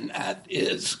 And that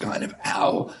is kind of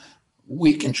how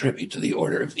we contribute to the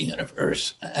order of the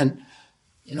universe. And,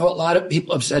 you know, a lot of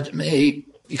people have said to me,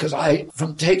 because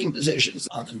from taking positions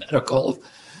on the medical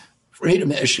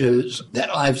freedom issues, that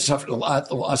I've suffered a lot,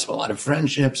 the loss of a lot of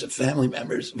friendships, of family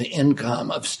members, of income,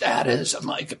 of status, of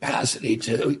my capacity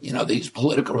to, you know, these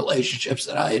political relationships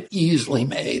that I had easily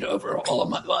made over all of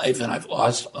my life, and I've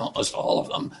lost almost all of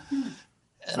them,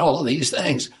 and all of these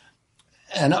things.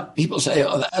 And people say,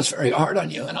 oh, that's very hard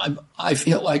on you. And I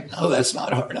feel like, no, that's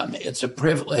not hard on me. It's a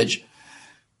privilege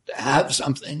to have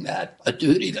something a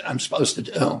duty that I'm supposed to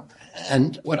do.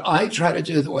 And what I try to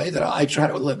do, the way that I try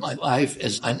to live my life,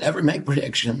 is I never make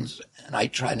predictions, and I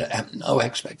try to have no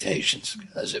expectations.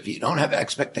 Because if you don't have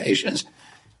expectations,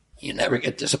 you never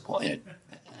get disappointed.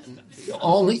 And the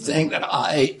only thing that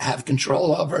I have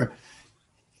control over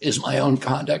is my own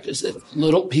conduct, is that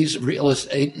little piece of real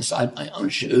estate inside my own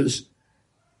shoes.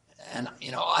 And,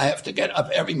 you know, I have to get up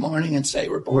every morning and say,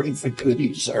 reporting for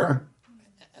duty, sir,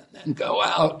 and then go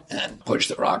out and push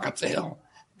the rock up the hill.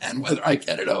 And whether I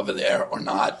get it over there or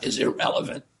not is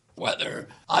irrelevant. Whether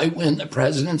I win the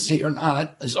presidency or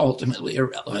not is ultimately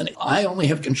irrelevant. I only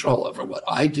have control over what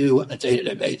I do on a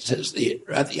day-to-day basis. The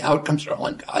outcomes are all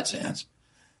in God's hands.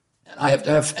 And I have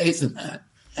to have faith in that.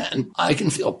 And I can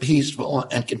feel peaceful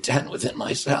and content within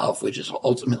myself, which is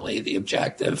ultimately the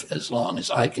objective, as long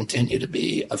as I continue to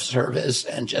be of service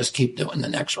and just keep doing the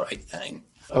next right thing.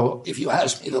 So if you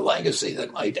ask me the legacy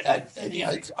that my dad gave me,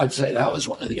 I'd say that was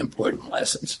one of the important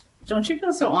lessons. Don't you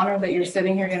feel so honored that you're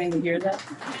sitting here getting to hear that?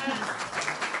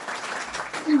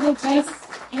 The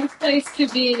best place to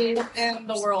be in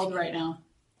the world right now.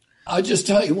 I'll just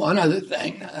tell you one other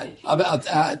thing about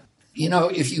that. You know,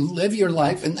 if you live your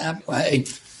life in that way,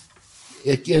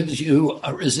 it gives you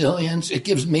a resilience. It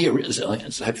gives me a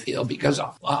resilience, I feel, because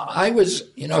I was,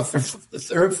 you know,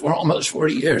 for almost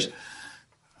 40 years,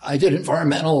 I did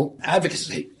environmental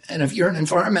advocacy. And if you're an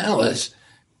environmentalist,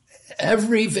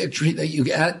 every victory that you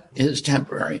get is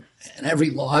temporary, and every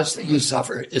loss that you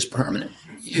suffer is permanent.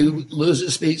 You lose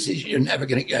a species, you're never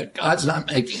going to get. God's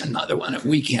not making another one, and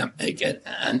we can't make it.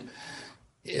 And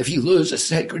if you lose a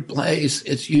sacred place,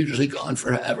 it's usually gone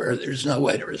forever. There's no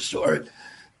way to restore it.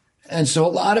 And so a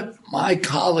lot of my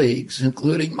colleagues,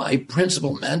 including my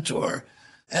principal mentor,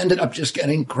 ended up just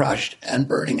getting crushed and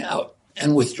burning out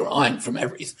and withdrawing from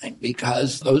everything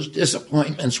because those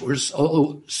disappointments were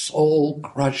so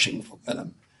soul-crushing for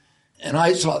them. And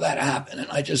I saw that happen, and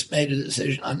I just made a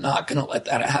decision. I'm not going to let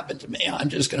that happen to me. I'm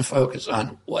just going to focus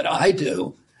on what I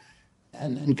do,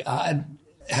 and then God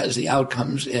has the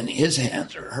outcomes in his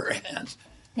hands or her hands.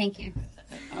 Thank you.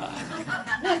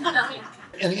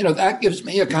 And, you know, that gives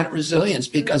me a kind of resilience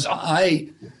because I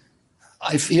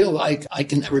feel like I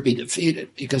can never be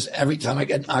defeated because every time I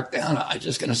get knocked down, I'm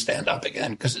just going to stand up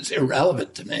again because it's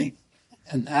irrelevant to me.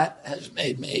 And that has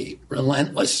made me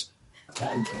relentless.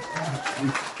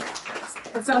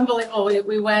 It's unbelievable.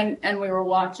 We went and we were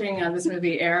watching this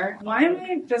movie, Air. Why am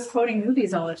I just quoting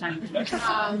movies all the time?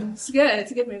 It's good.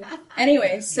 It's a good movie.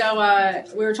 Anyway, so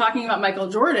we were talking about Michael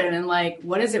Jordan, and like,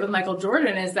 what is it with Michael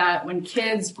Jordan is that when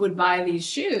kids would buy these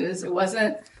shoes, it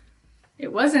wasn't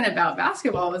about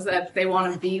basketball. It was that they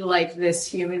want to be like this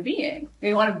human being.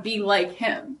 They want to be like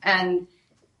him. And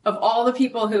of all the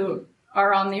people who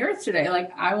are on the earth today, like,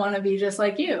 I want to be just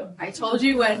like you. I told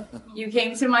you when you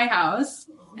came to my house.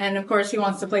 And of course, he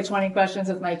wants to play 20 questions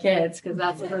with my kids because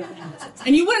that's the first thing.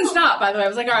 And you wouldn't stop, by the way. I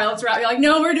was like, all right, let's wrap. You're like,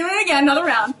 no, we're doing it again, another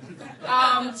round.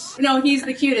 No, he's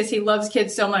the cutest. He loves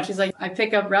kids so much. He's like, I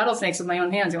pick up rattlesnakes with my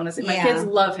own hands. You want to see? My kids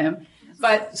love him.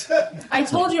 But I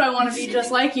told you I want to be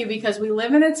just like you because we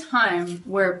live in a time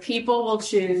where people will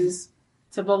choose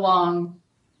to belong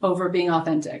over being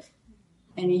authentic.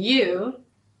 And you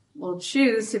will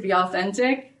choose to be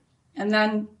authentic. And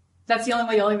then that's the only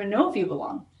way you'll even know if you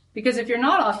belong. Because if you're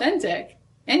not authentic,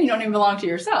 and you don't even belong to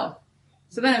yourself.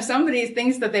 So then if somebody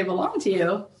thinks that they belong to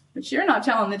you, but you're not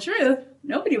telling the truth,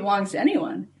 nobody belongs to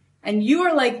anyone. And you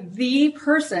are like the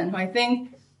person who I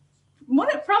think,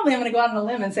 probably I'm going to go out on a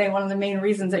limb and say one of the main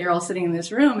reasons that you're all sitting in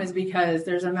this room is because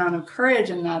there's an amount of courage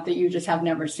in that you just have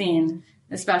never seen,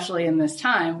 especially in this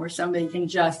time where somebody can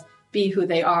just be who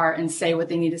they are and say what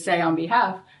they need to say on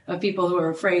behalf of people who are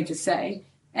afraid to say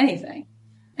anything.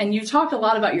 And you talked a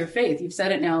lot about your faith. You've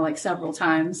said it now like several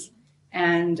times.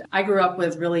 And I grew up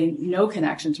with really no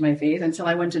connection to my faith until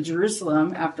I went to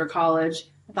Jerusalem after college.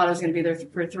 I thought I was going to be there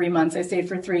for 3 months. I stayed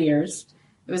for 3 years.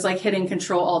 It was like hitting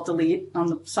Control-Alt-Delete on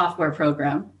the software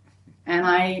program. And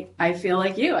I feel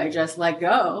like you. I just let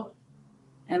go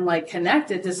and like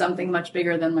connected to something much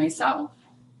bigger than myself.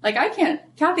 Like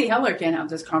Kathy Heller can't have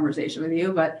this conversation with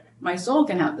you, but my soul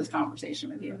can have this conversation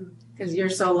with you because you're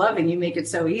so loving. You make it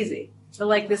so easy. So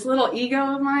like this little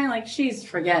ego of mine, like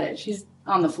forget it. She's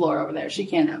on the floor over there. She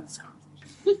can't have this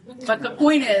conversation. But the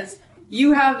point is,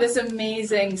 you have this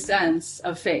amazing sense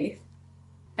of faith.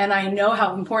 And I know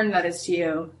how important that is to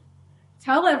you.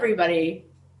 Tell everybody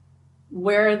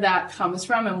where that comes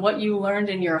from and what you learned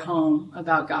in your home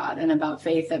about God and about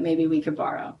faith that maybe we could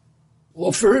borrow.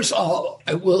 Well, first of all,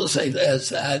 I will say this,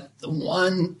 that the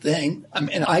one thing,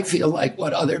 I feel like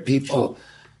what other people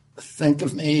think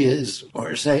of me is,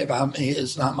 or say about me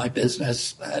is not my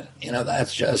business. That,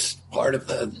 that's just part of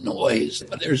the noise.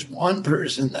 But there's one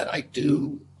person that I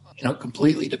do,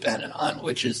 completely dependent on,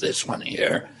 which is this one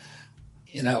here.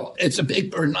 It's a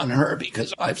big burden on her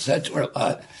because I've said to her a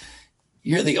lot,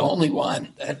 you're the only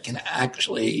one that can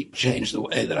actually change the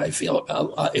way that I feel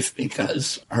about life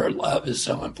because her love is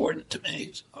so important to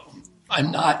me. So I'm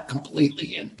not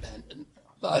completely independent,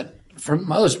 but for the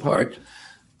most part,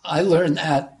 I learned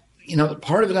that,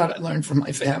 part of it I learned from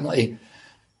my family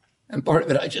and part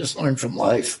of it I just learned from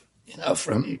life,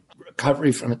 from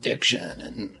recovery from addiction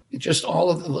and just all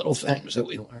of the little things that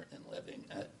we learn in living.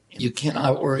 You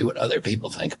cannot worry what other people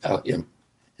think about you.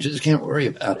 You just can't worry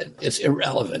about it. It's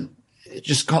irrelevant. It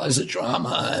just causes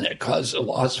drama and it causes a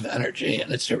loss of energy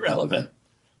and it's irrelevant.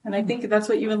 And I think that's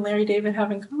what you and Larry David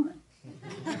have in common.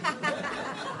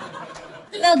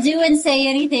 They'll do and say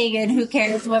anything, and who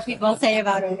cares what people say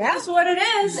about her? That's what it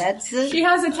is. She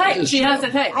has a type. She has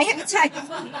a type. I have a type.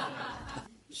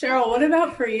 Cheryl, what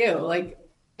about for you?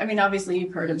 Obviously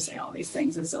you've heard him say all these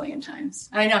things a zillion times.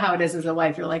 I know how it is as a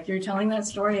wife. You're like, you're telling that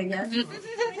story again?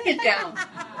 Get down.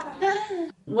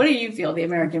 What do you feel the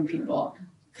American people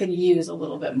could use a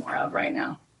little bit more of right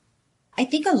now? I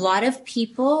think a lot of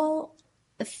people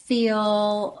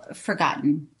feel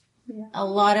forgotten. Yeah. A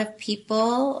lot of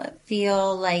people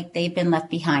feel like they've been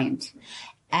left behind.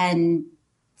 And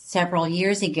several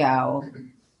years ago,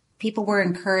 people were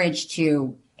encouraged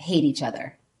to hate each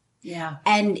other. Yeah.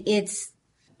 And it's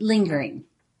lingering.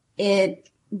 It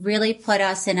really put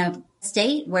us in a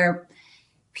state where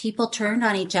people turned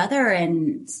on each other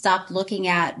and stopped looking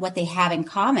at what they have in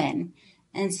common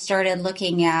and started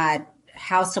looking at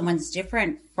how someone's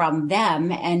different from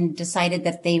them and decided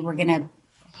that they were going to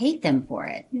hate them for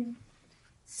it. Yeah.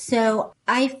 So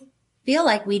I feel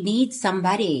like we need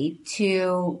somebody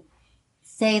to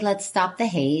say, let's stop the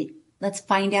hate. Let's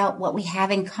find out what we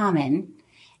have in common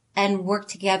and work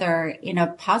together in a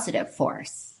positive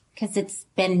force because it's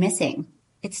been missing.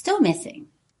 It's still missing.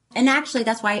 And actually,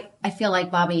 that's why I feel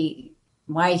like Bobby,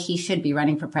 why he should be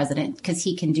running for president, because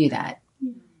he can do that.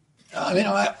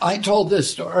 I told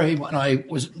this story when I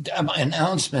was at my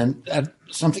announcement that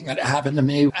something that happened to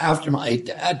me after my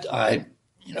dad died.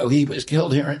 He was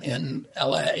killed here in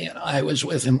L.A., and I was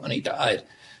with him when he died.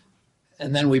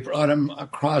 And then we brought him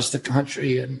across the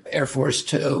country in Air Force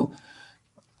Two.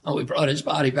 We brought his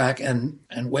body back and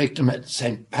waked him at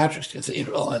St. Patrick's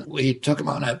Cathedral, and we took him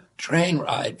on a train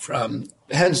ride from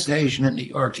Penn Station in New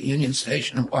York to Union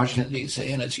Station in Washington,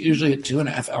 D.C., and it's usually a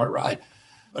 2.5-hour ride.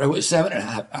 But it was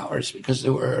 7.5 hours because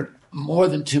there were more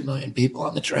than 2 million people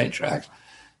on the train tracks.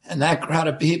 And that crowd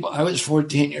of people, I was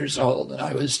 14 years old, and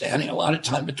I was standing a lot of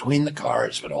time between the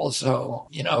cars, but also,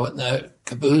 in the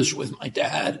caboose with my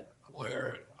dad,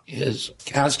 where his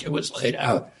casket was laid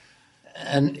out.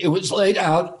 And it was laid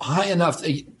out high enough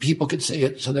that people could see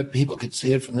it so that people could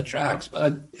see it from the tracks.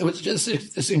 But it was just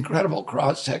this incredible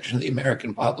cross-section of the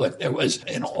American public. There was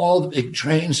in all the big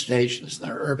train stations in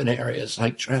the urban areas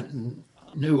like Trenton,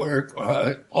 Newark,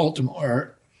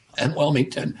 Baltimore, and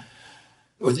Wilmington,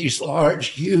 there were these large,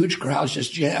 huge crowds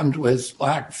just jammed with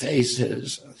black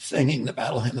faces singing the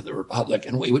Battle Hymn of the Republic.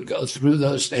 And we would go through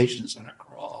those stations in a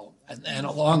crawl. And then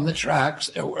along the tracks,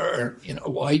 there were,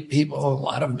 white people, a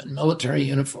lot of them in military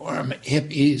uniform,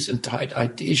 hippies in tie-dye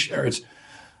T-shirts.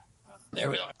 There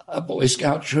were a Boy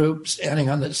Scout troop standing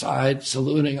on the side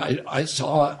saluting. I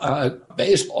saw a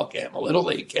baseball game, a Little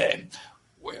League game,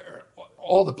 where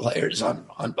all the players on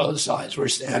both sides were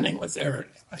standing with their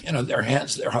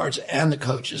hands, their hearts, and the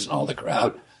coaches and all the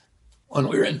crowd. When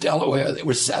we were in Delaware, there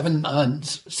were 6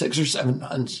 or 7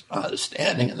 nuns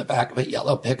standing in the back of a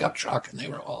yellow pickup truck, and they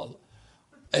were all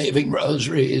waving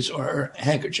rosaries or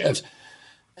handkerchiefs.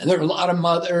 And there were a lot of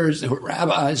mothers. There were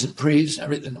rabbis and priests and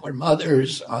everything. There were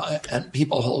mothers and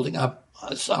people holding up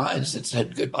signs that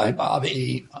said, "Goodbye,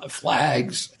 Bobby,"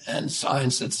 flags and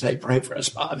signs that say, "Pray for us,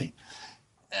 Bobby."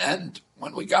 And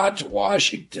when we got to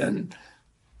Washington,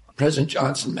 President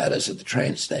Johnson met us at the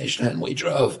train station, and we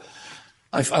drove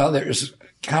my father's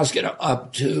casket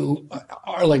up to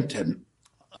Arlington,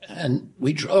 and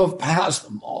we drove past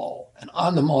the mall. And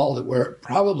on the mall, there were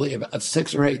probably about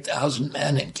 6,000 or 8,000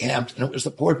 men encamped, and it was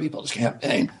the Poor People's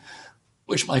Campaign,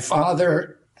 which my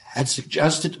father had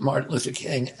suggested to Martin Luther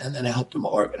King and then helped him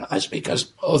organize, because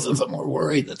both of them were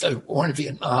worried that the war in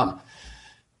Vietnam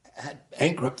had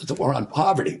bankrupted the war on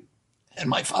poverty. And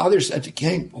my father said to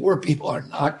King, poor people are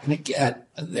not going to get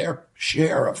their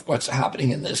share of what's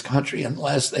happening in this country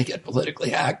unless they get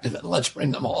politically active, and let's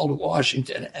bring them all to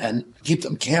Washington and keep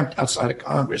them camped outside of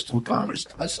Congress till Congress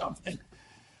does something.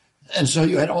 And so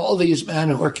you had all these men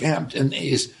who were camped in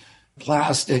these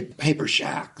plastic paper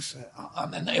shacks,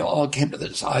 and they all came to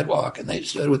the sidewalk, and they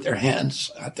stood with their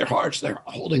hands at their hearts, they're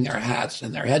holding their hats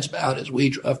and their heads bowed as we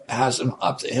drove past them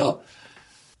up the hill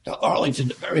to Arlington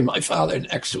to bury my father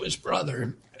next to his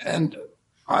brother. And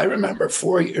I remember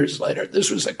 4 years later, this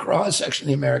was a cross-section of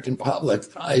the American public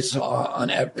that I saw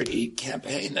on every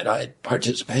campaign that I had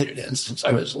participated in since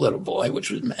I was a little boy,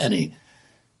 which was many.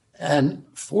 And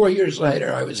 4 years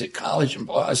later, I was at college in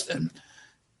Boston,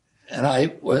 and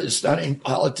I was studying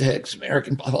politics,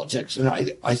 American politics, and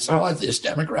I saw this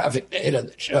demographic data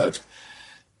that showed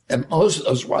that most of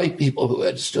those white people who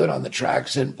had stood on the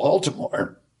tracks in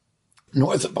Baltimore,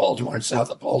 north of Baltimore and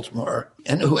south of Baltimore,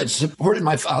 and who had supported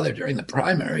my father during the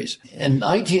primaries, in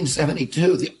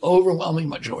 1972, the overwhelming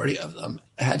majority of them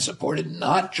had supported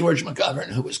not George McGovern,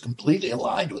 who was completely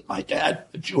aligned with my dad,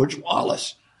 but George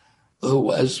Wallace, who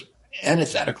was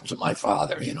antithetical to my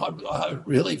father, a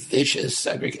really vicious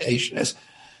segregationist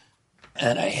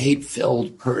and a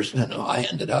hate-filled person who I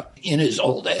ended up, in his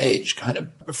old age, kind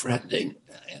of befriending.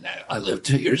 And I lived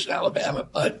 2 years in Alabama,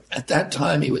 but at that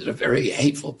time he was a very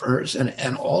hateful person.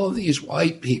 And all of these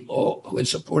white people who had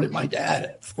supported my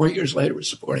dad 4 years later were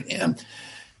supporting him.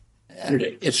 And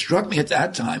it struck me at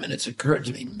that time, and it's occurred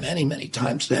to me many, many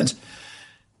times since,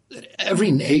 that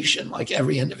every nation, like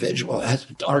every individual, has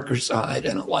a darker side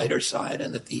and a lighter side,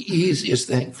 and that the easiest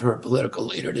thing for a political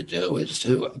leader to do is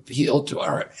to appeal to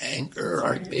our anger,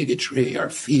 our bigotry, our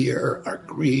fear, our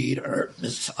greed, our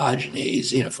misogyny,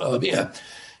 xenophobia,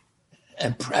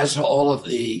 and press all of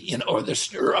the, or to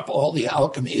stir up all the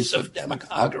alchemies of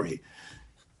demagoguery.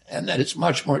 And that it's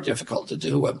much more difficult to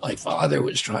do what my father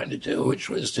was trying to do, which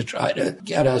was to try to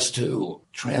get us to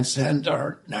transcend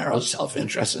our narrow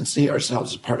self-interest and see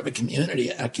ourselves as part of a community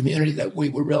that we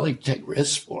were willing to take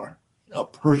risks for,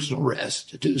 personal risks,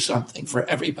 to do something for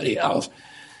everybody else.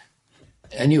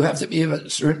 And you have to be of a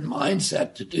certain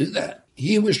mindset to do that.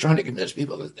 He was trying to convince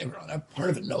people that they were on a part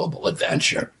of a noble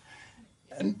adventure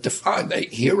and to find the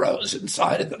heroes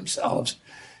inside of themselves,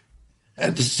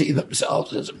 and to see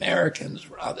themselves as Americans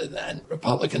rather than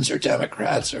Republicans or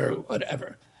Democrats or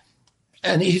whatever.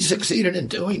 And he succeeded in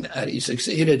doing that. He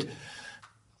succeeded,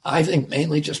 I think,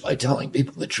 mainly just by telling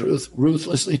people the truth,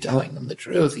 ruthlessly telling them the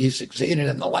truth. He succeeded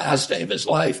in the last day of his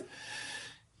life.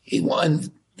 He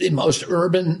won the most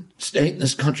urban state in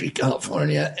this country,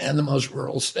 California, and the most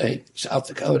rural state, South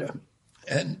Dakota.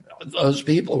 And those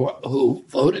people who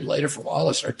voted later for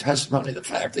Wallace are testimony to the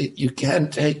fact that you can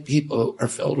take people who are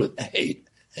filled with hate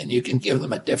and you can give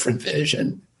them a different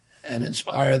vision and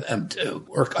inspire them to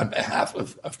work on behalf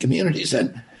of communities,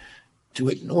 and to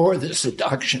ignore the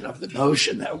seduction of the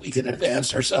notion that we can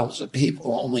advance ourselves as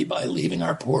people only by leaving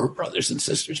our poor brothers and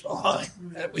sisters behind.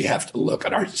 That we have to look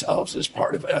at ourselves as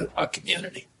part of a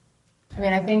community.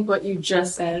 I think what you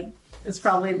just said is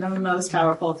probably the most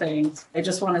powerful thing. I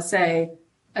just want to say,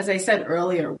 as I said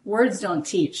earlier, words don't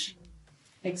teach.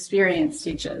 Experience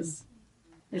teaches.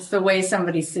 It's the way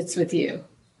somebody sits with you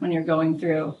when you're going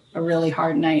through a really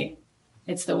hard night.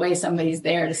 It's the way somebody's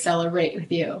there to celebrate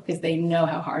with you because they know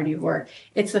how hard you work.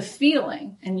 It's the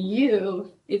feeling, and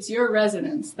it's your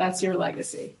resonance. That's your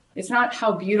legacy. It's not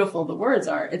how beautiful the words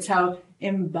are. It's how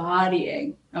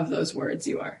embodying of those words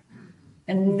you are.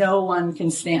 And no one can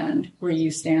stand where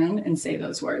you stand and say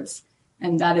those words.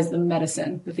 And that is the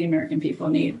medicine that the American people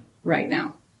need right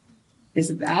now.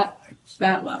 Is that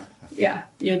love? Yeah,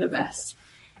 you're the best.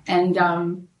 And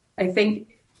I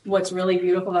think what's really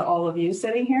beautiful about all of you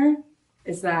sitting here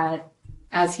is that,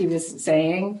 as he was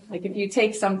saying, like if you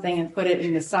take something and put it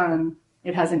in the sun,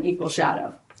 it has an equal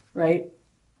shadow, right?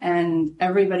 And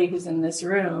everybody who's in this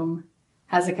room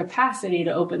has a capacity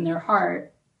to open their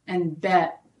heart and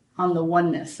bet on the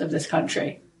oneness of this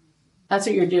country. That's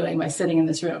what you're doing by sitting in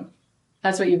this room.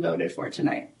 That's what you voted for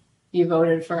tonight. You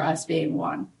voted for us being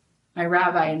one. My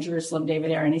rabbi in Jerusalem,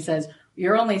 David Aaron, he says,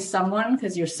 you're only someone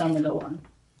because you're some of the one.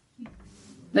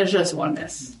 There's just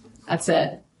oneness. That's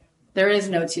it. There is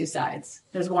no two sides.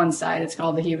 There's one side. It's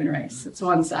called the human race. It's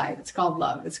one side. It's called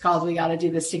love. It's called we got to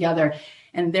do this together.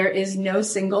 And there is no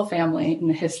single family in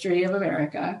the history of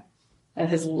America that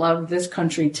has loved this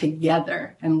country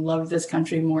together and loved this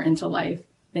country more into life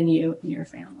than you and your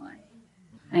family.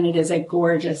 And it is a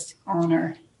gorgeous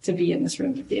honor to be in this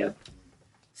room with you.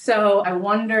 So I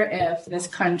wonder if this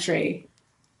country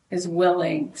is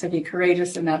willing to be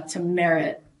courageous enough to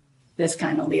merit this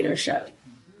kind of leadership.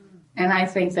 And I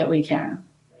think that we can.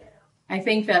 I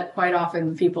think that quite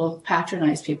often people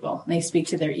patronize people. They speak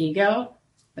to their ego,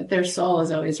 but their soul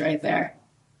is always right there.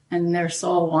 And their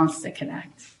soul wants to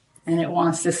connect, and it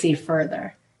wants to see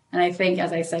further. And I think,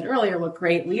 as I said earlier, what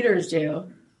great leaders do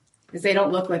is they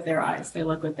don't look with their eyes, they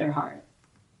look with their heart.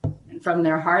 And from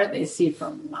their heart, they see for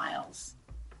miles.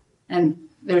 And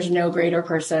there's no greater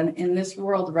person in this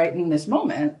world right in this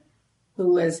moment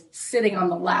who is sitting on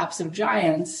the laps of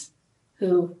giants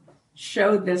who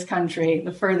showed this country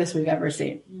the furthest we've ever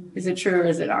seen. Is it true or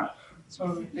is it not?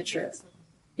 It's true.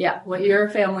 Yeah, what your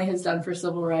family has done for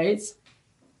civil rights,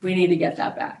 we need to get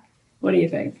that back. What do you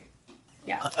think?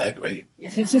 Yeah. I agree.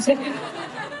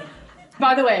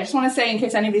 By the way, I just want to say, in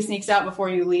case anybody sneaks out before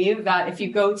you leave, that if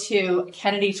you go to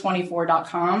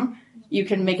Kennedy24.com, you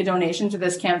can make a donation to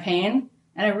this campaign.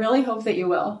 And I really hope that you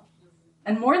will.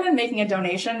 And more than making a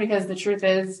donation, because the truth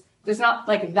is, there's not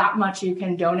like that much you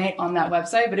can donate on that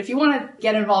website. But if you want to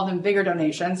get involved in bigger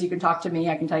donations, you can talk to me.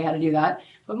 I can tell you how to do that.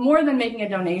 But more than making a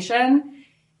donation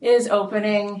is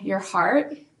opening your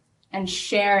heart and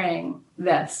sharing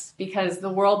this, because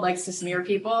the world likes to smear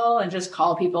people and just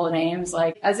call people names,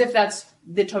 like as if that's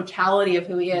the totality of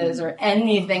who he is or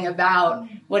anything about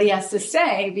what he has to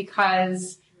say.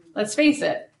 Because let's face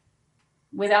it,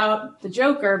 without the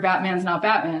Joker, Batman's not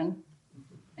Batman,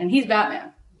 and he's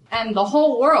Batman. And the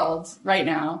whole world right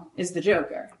now is the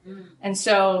Joker. And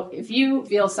so if you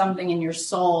feel something in your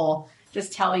soul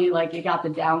just tell you like you got the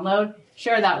download,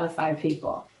 share that with 5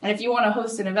 people. And if you want to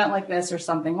host an event like this or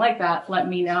something like that, let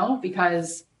me know,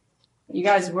 because you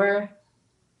guys, we're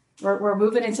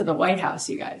moving into the White House,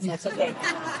 you guys. That's okay.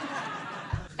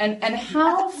 And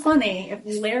how funny if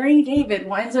Larry David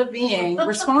winds up being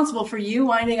responsible for you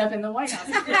winding up in the White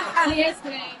House. He is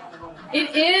today.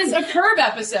 It is a Curb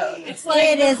episode. It's like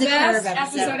It is the a Curb best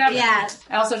episode. ever. Yeah.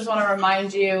 I also just want to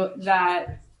remind you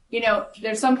that, you know,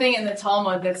 there's something in the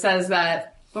Talmud that says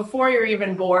that before you're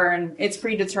even born, it's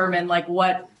predetermined like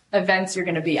what events you're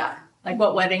going to be at, like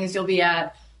what weddings you'll be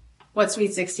at, what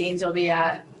sweet 16s you'll be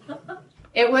at.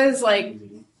 It was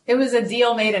a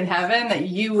deal made in heaven that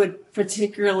you would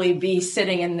particularly be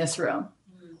sitting in this room.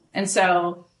 And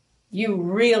so you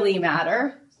really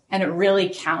matter, and it really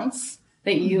counts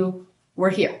that you were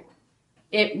here.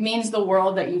 It means the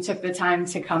world that you took the time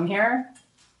to come here.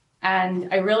 And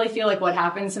I really feel like what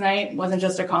happened tonight wasn't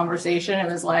just a conversation.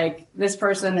 It was like, this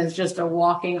person is just a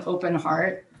walking open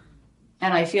heart.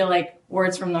 And I feel like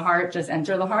words from the heart just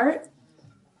enter the heart.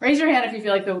 Raise your hand if you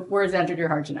feel like the words entered your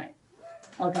heart tonight.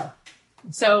 Okay.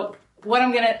 So what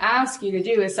I'm going to ask you to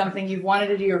do is something you've wanted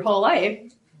to do your whole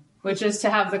life, which is to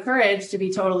have the courage to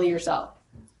be totally yourself.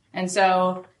 And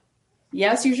so,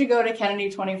 yes, you should go to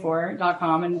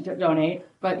Kennedy24.com and donate,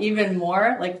 but even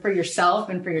more, like for yourself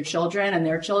and for your children and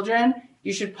their children,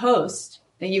 you should post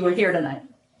that you were here tonight.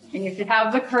 And you should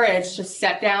have the courage to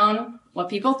set down what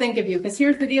people think of you. Because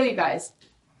here's the deal, you guys.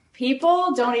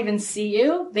 People don't even see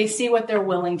you. They see what they're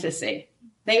willing to see.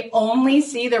 They only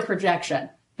see their projection.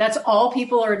 That's all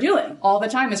people are doing all the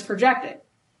time, is projecting.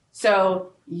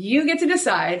 So you get to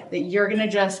decide that you're going to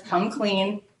just come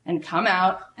clean and come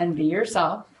out and be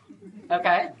yourself.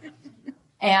 Okay?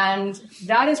 And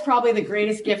that is probably the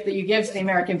greatest gift that you give to the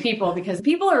American people, because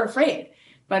people are afraid.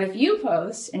 But if you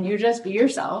post and you just be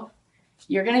yourself,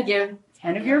 you're going to give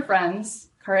 10 of your friends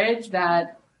courage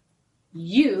that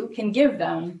you can give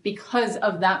them because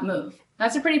of that move.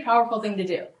 That's a pretty powerful thing to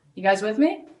do. You guys with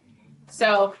me?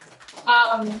 So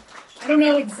I don't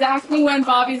know exactly when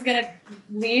Bobby's going to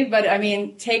leave, but I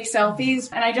mean, take selfies.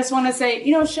 And I just want to say,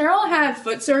 you know, Cheryl had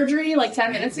foot surgery like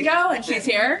 10 minutes ago, and she's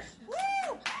here.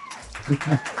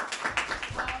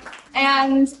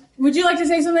 And would you like to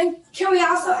say something? Can we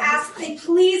also ask they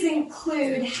please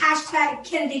include hashtag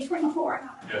Kennedy24?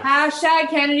 Hashtag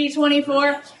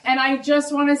Kennedy24. And I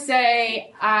just want to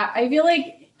say, I feel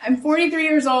like I'm 43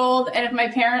 years old, and if my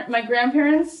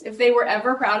grandparents, if they were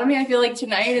ever proud of me, I feel like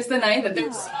tonight is the night that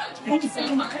they're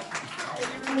so much.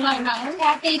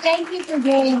 Kathy, thank you for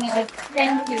doing this.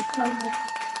 Thank you so much.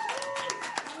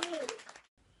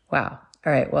 Wow.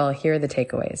 All right. Well, here are the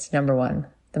takeaways. Number one,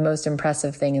 the most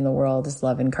impressive thing in the world is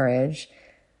love and courage.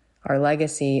 Our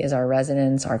legacy is our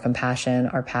resonance, our compassion,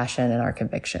 our passion, and our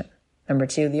conviction. Number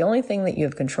two, the only thing that you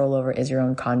have control over is your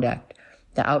own conduct.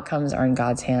 The outcomes are in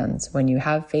God's hands. When you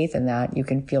have faith in that, you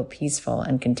can feel peaceful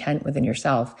and content within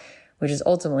yourself, which is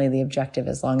ultimately the objective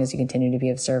as long as you continue to be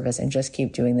of service and just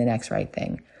keep doing the next right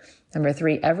thing. Number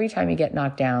three, every time you get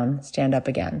knocked down, stand up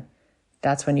again.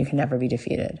 That's when you can never be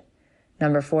defeated.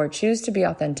 Number four, choose to be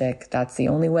authentic. That's the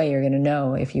only way you're going to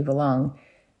know if you belong.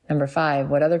 Number five,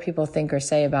 what other people think or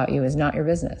say about you is not your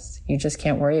business. You just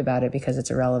can't worry about it because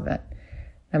it's irrelevant.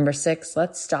 Number six,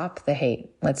 let's stop the hate.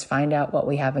 Let's find out what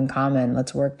we have in common.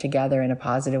 Let's work together in a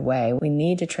positive way. We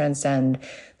need to transcend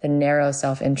the narrow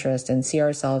self-interest and see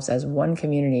ourselves as one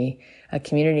community, a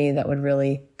community that would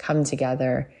really come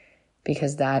together,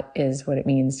 because that is what it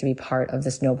means to be part of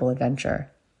this noble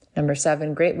adventure. Number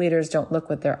seven, great leaders don't look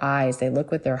with their eyes. They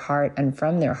look with their heart, and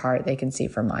from their heart, they can see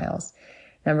for miles.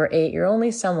 Number eight, you're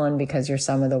only someone because you're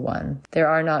some of the one. There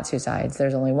are not two sides.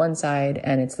 There's only one side,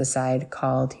 and it's the side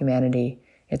called humanity.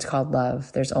 It's called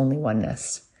love. There's only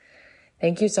oneness.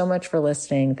 Thank you so much for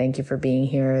listening. Thank you for being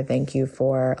here. Thank you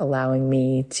for allowing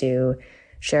me to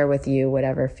share with you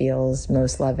whatever feels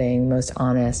most loving, most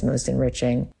honest, most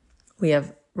enriching. We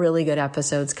have really good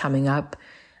episodes coming up.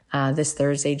 This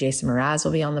Thursday, Jason Mraz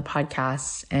will be on the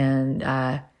podcast, and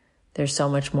there's so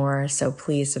much more. So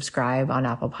please subscribe on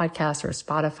Apple Podcasts or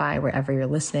Spotify, wherever you're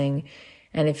listening.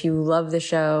 And if you love the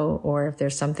show, or if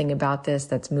there's something about this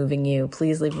that's moving you,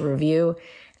 please leave a review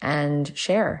and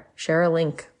share a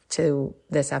link to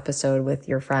this episode with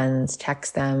your friends,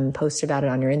 text them, post about it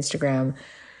on your Instagram.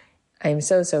 I'm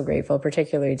so, so grateful,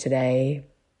 particularly today,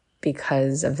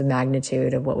 because of the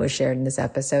magnitude of what was shared in this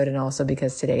episode, and also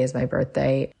because today is my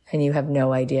birthday, and you have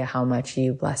no idea how much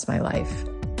you bless my life.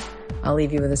 I'll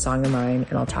leave you with a song of mine,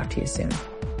 and I'll talk to you soon.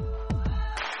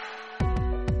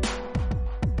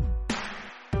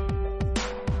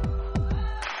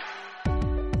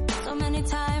 So many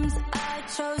times I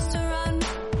chose to run.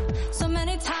 So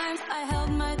many times I held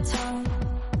my tongue.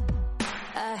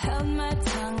 I held my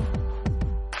tongue.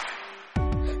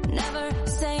 Never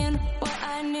saying what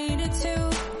I needed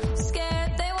to.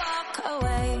 Scared they walk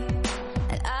away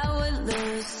and I would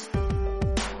lose.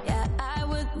 Yeah, I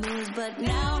would lose. But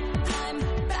now I'm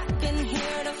back in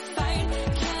here to fight.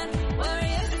 Can't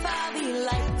worry if I'll be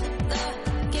liked. The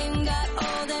game got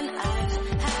old and I've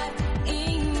had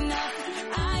enough.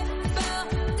 I fell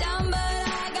down but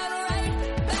I got right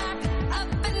back up,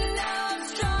 and now I'm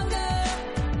stronger,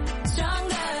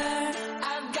 stronger.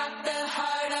 I've got the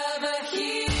heart of a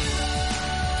hero,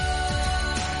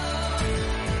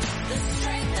 the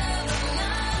strength of a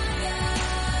lion.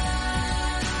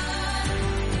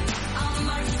 I'll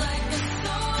march like a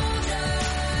soldier,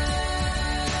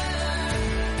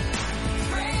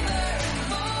 braver and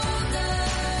bolder.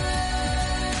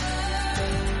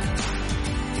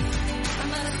 I'm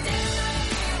gonna stand right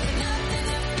here with nothing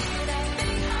to fear. That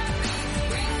big heartbeat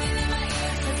ringing in my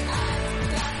ears, 'cause I've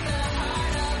got the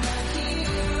heart of a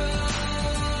hero.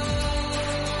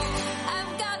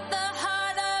 I've got the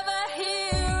heart of a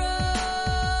hero.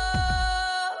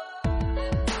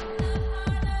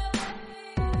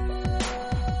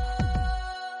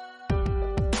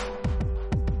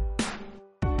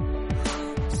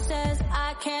 Who says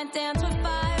I can't dance with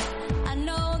fire? I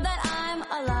know that I'm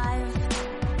alive,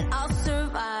 and I'll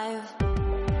survive.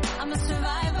 I'm a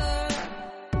survivor.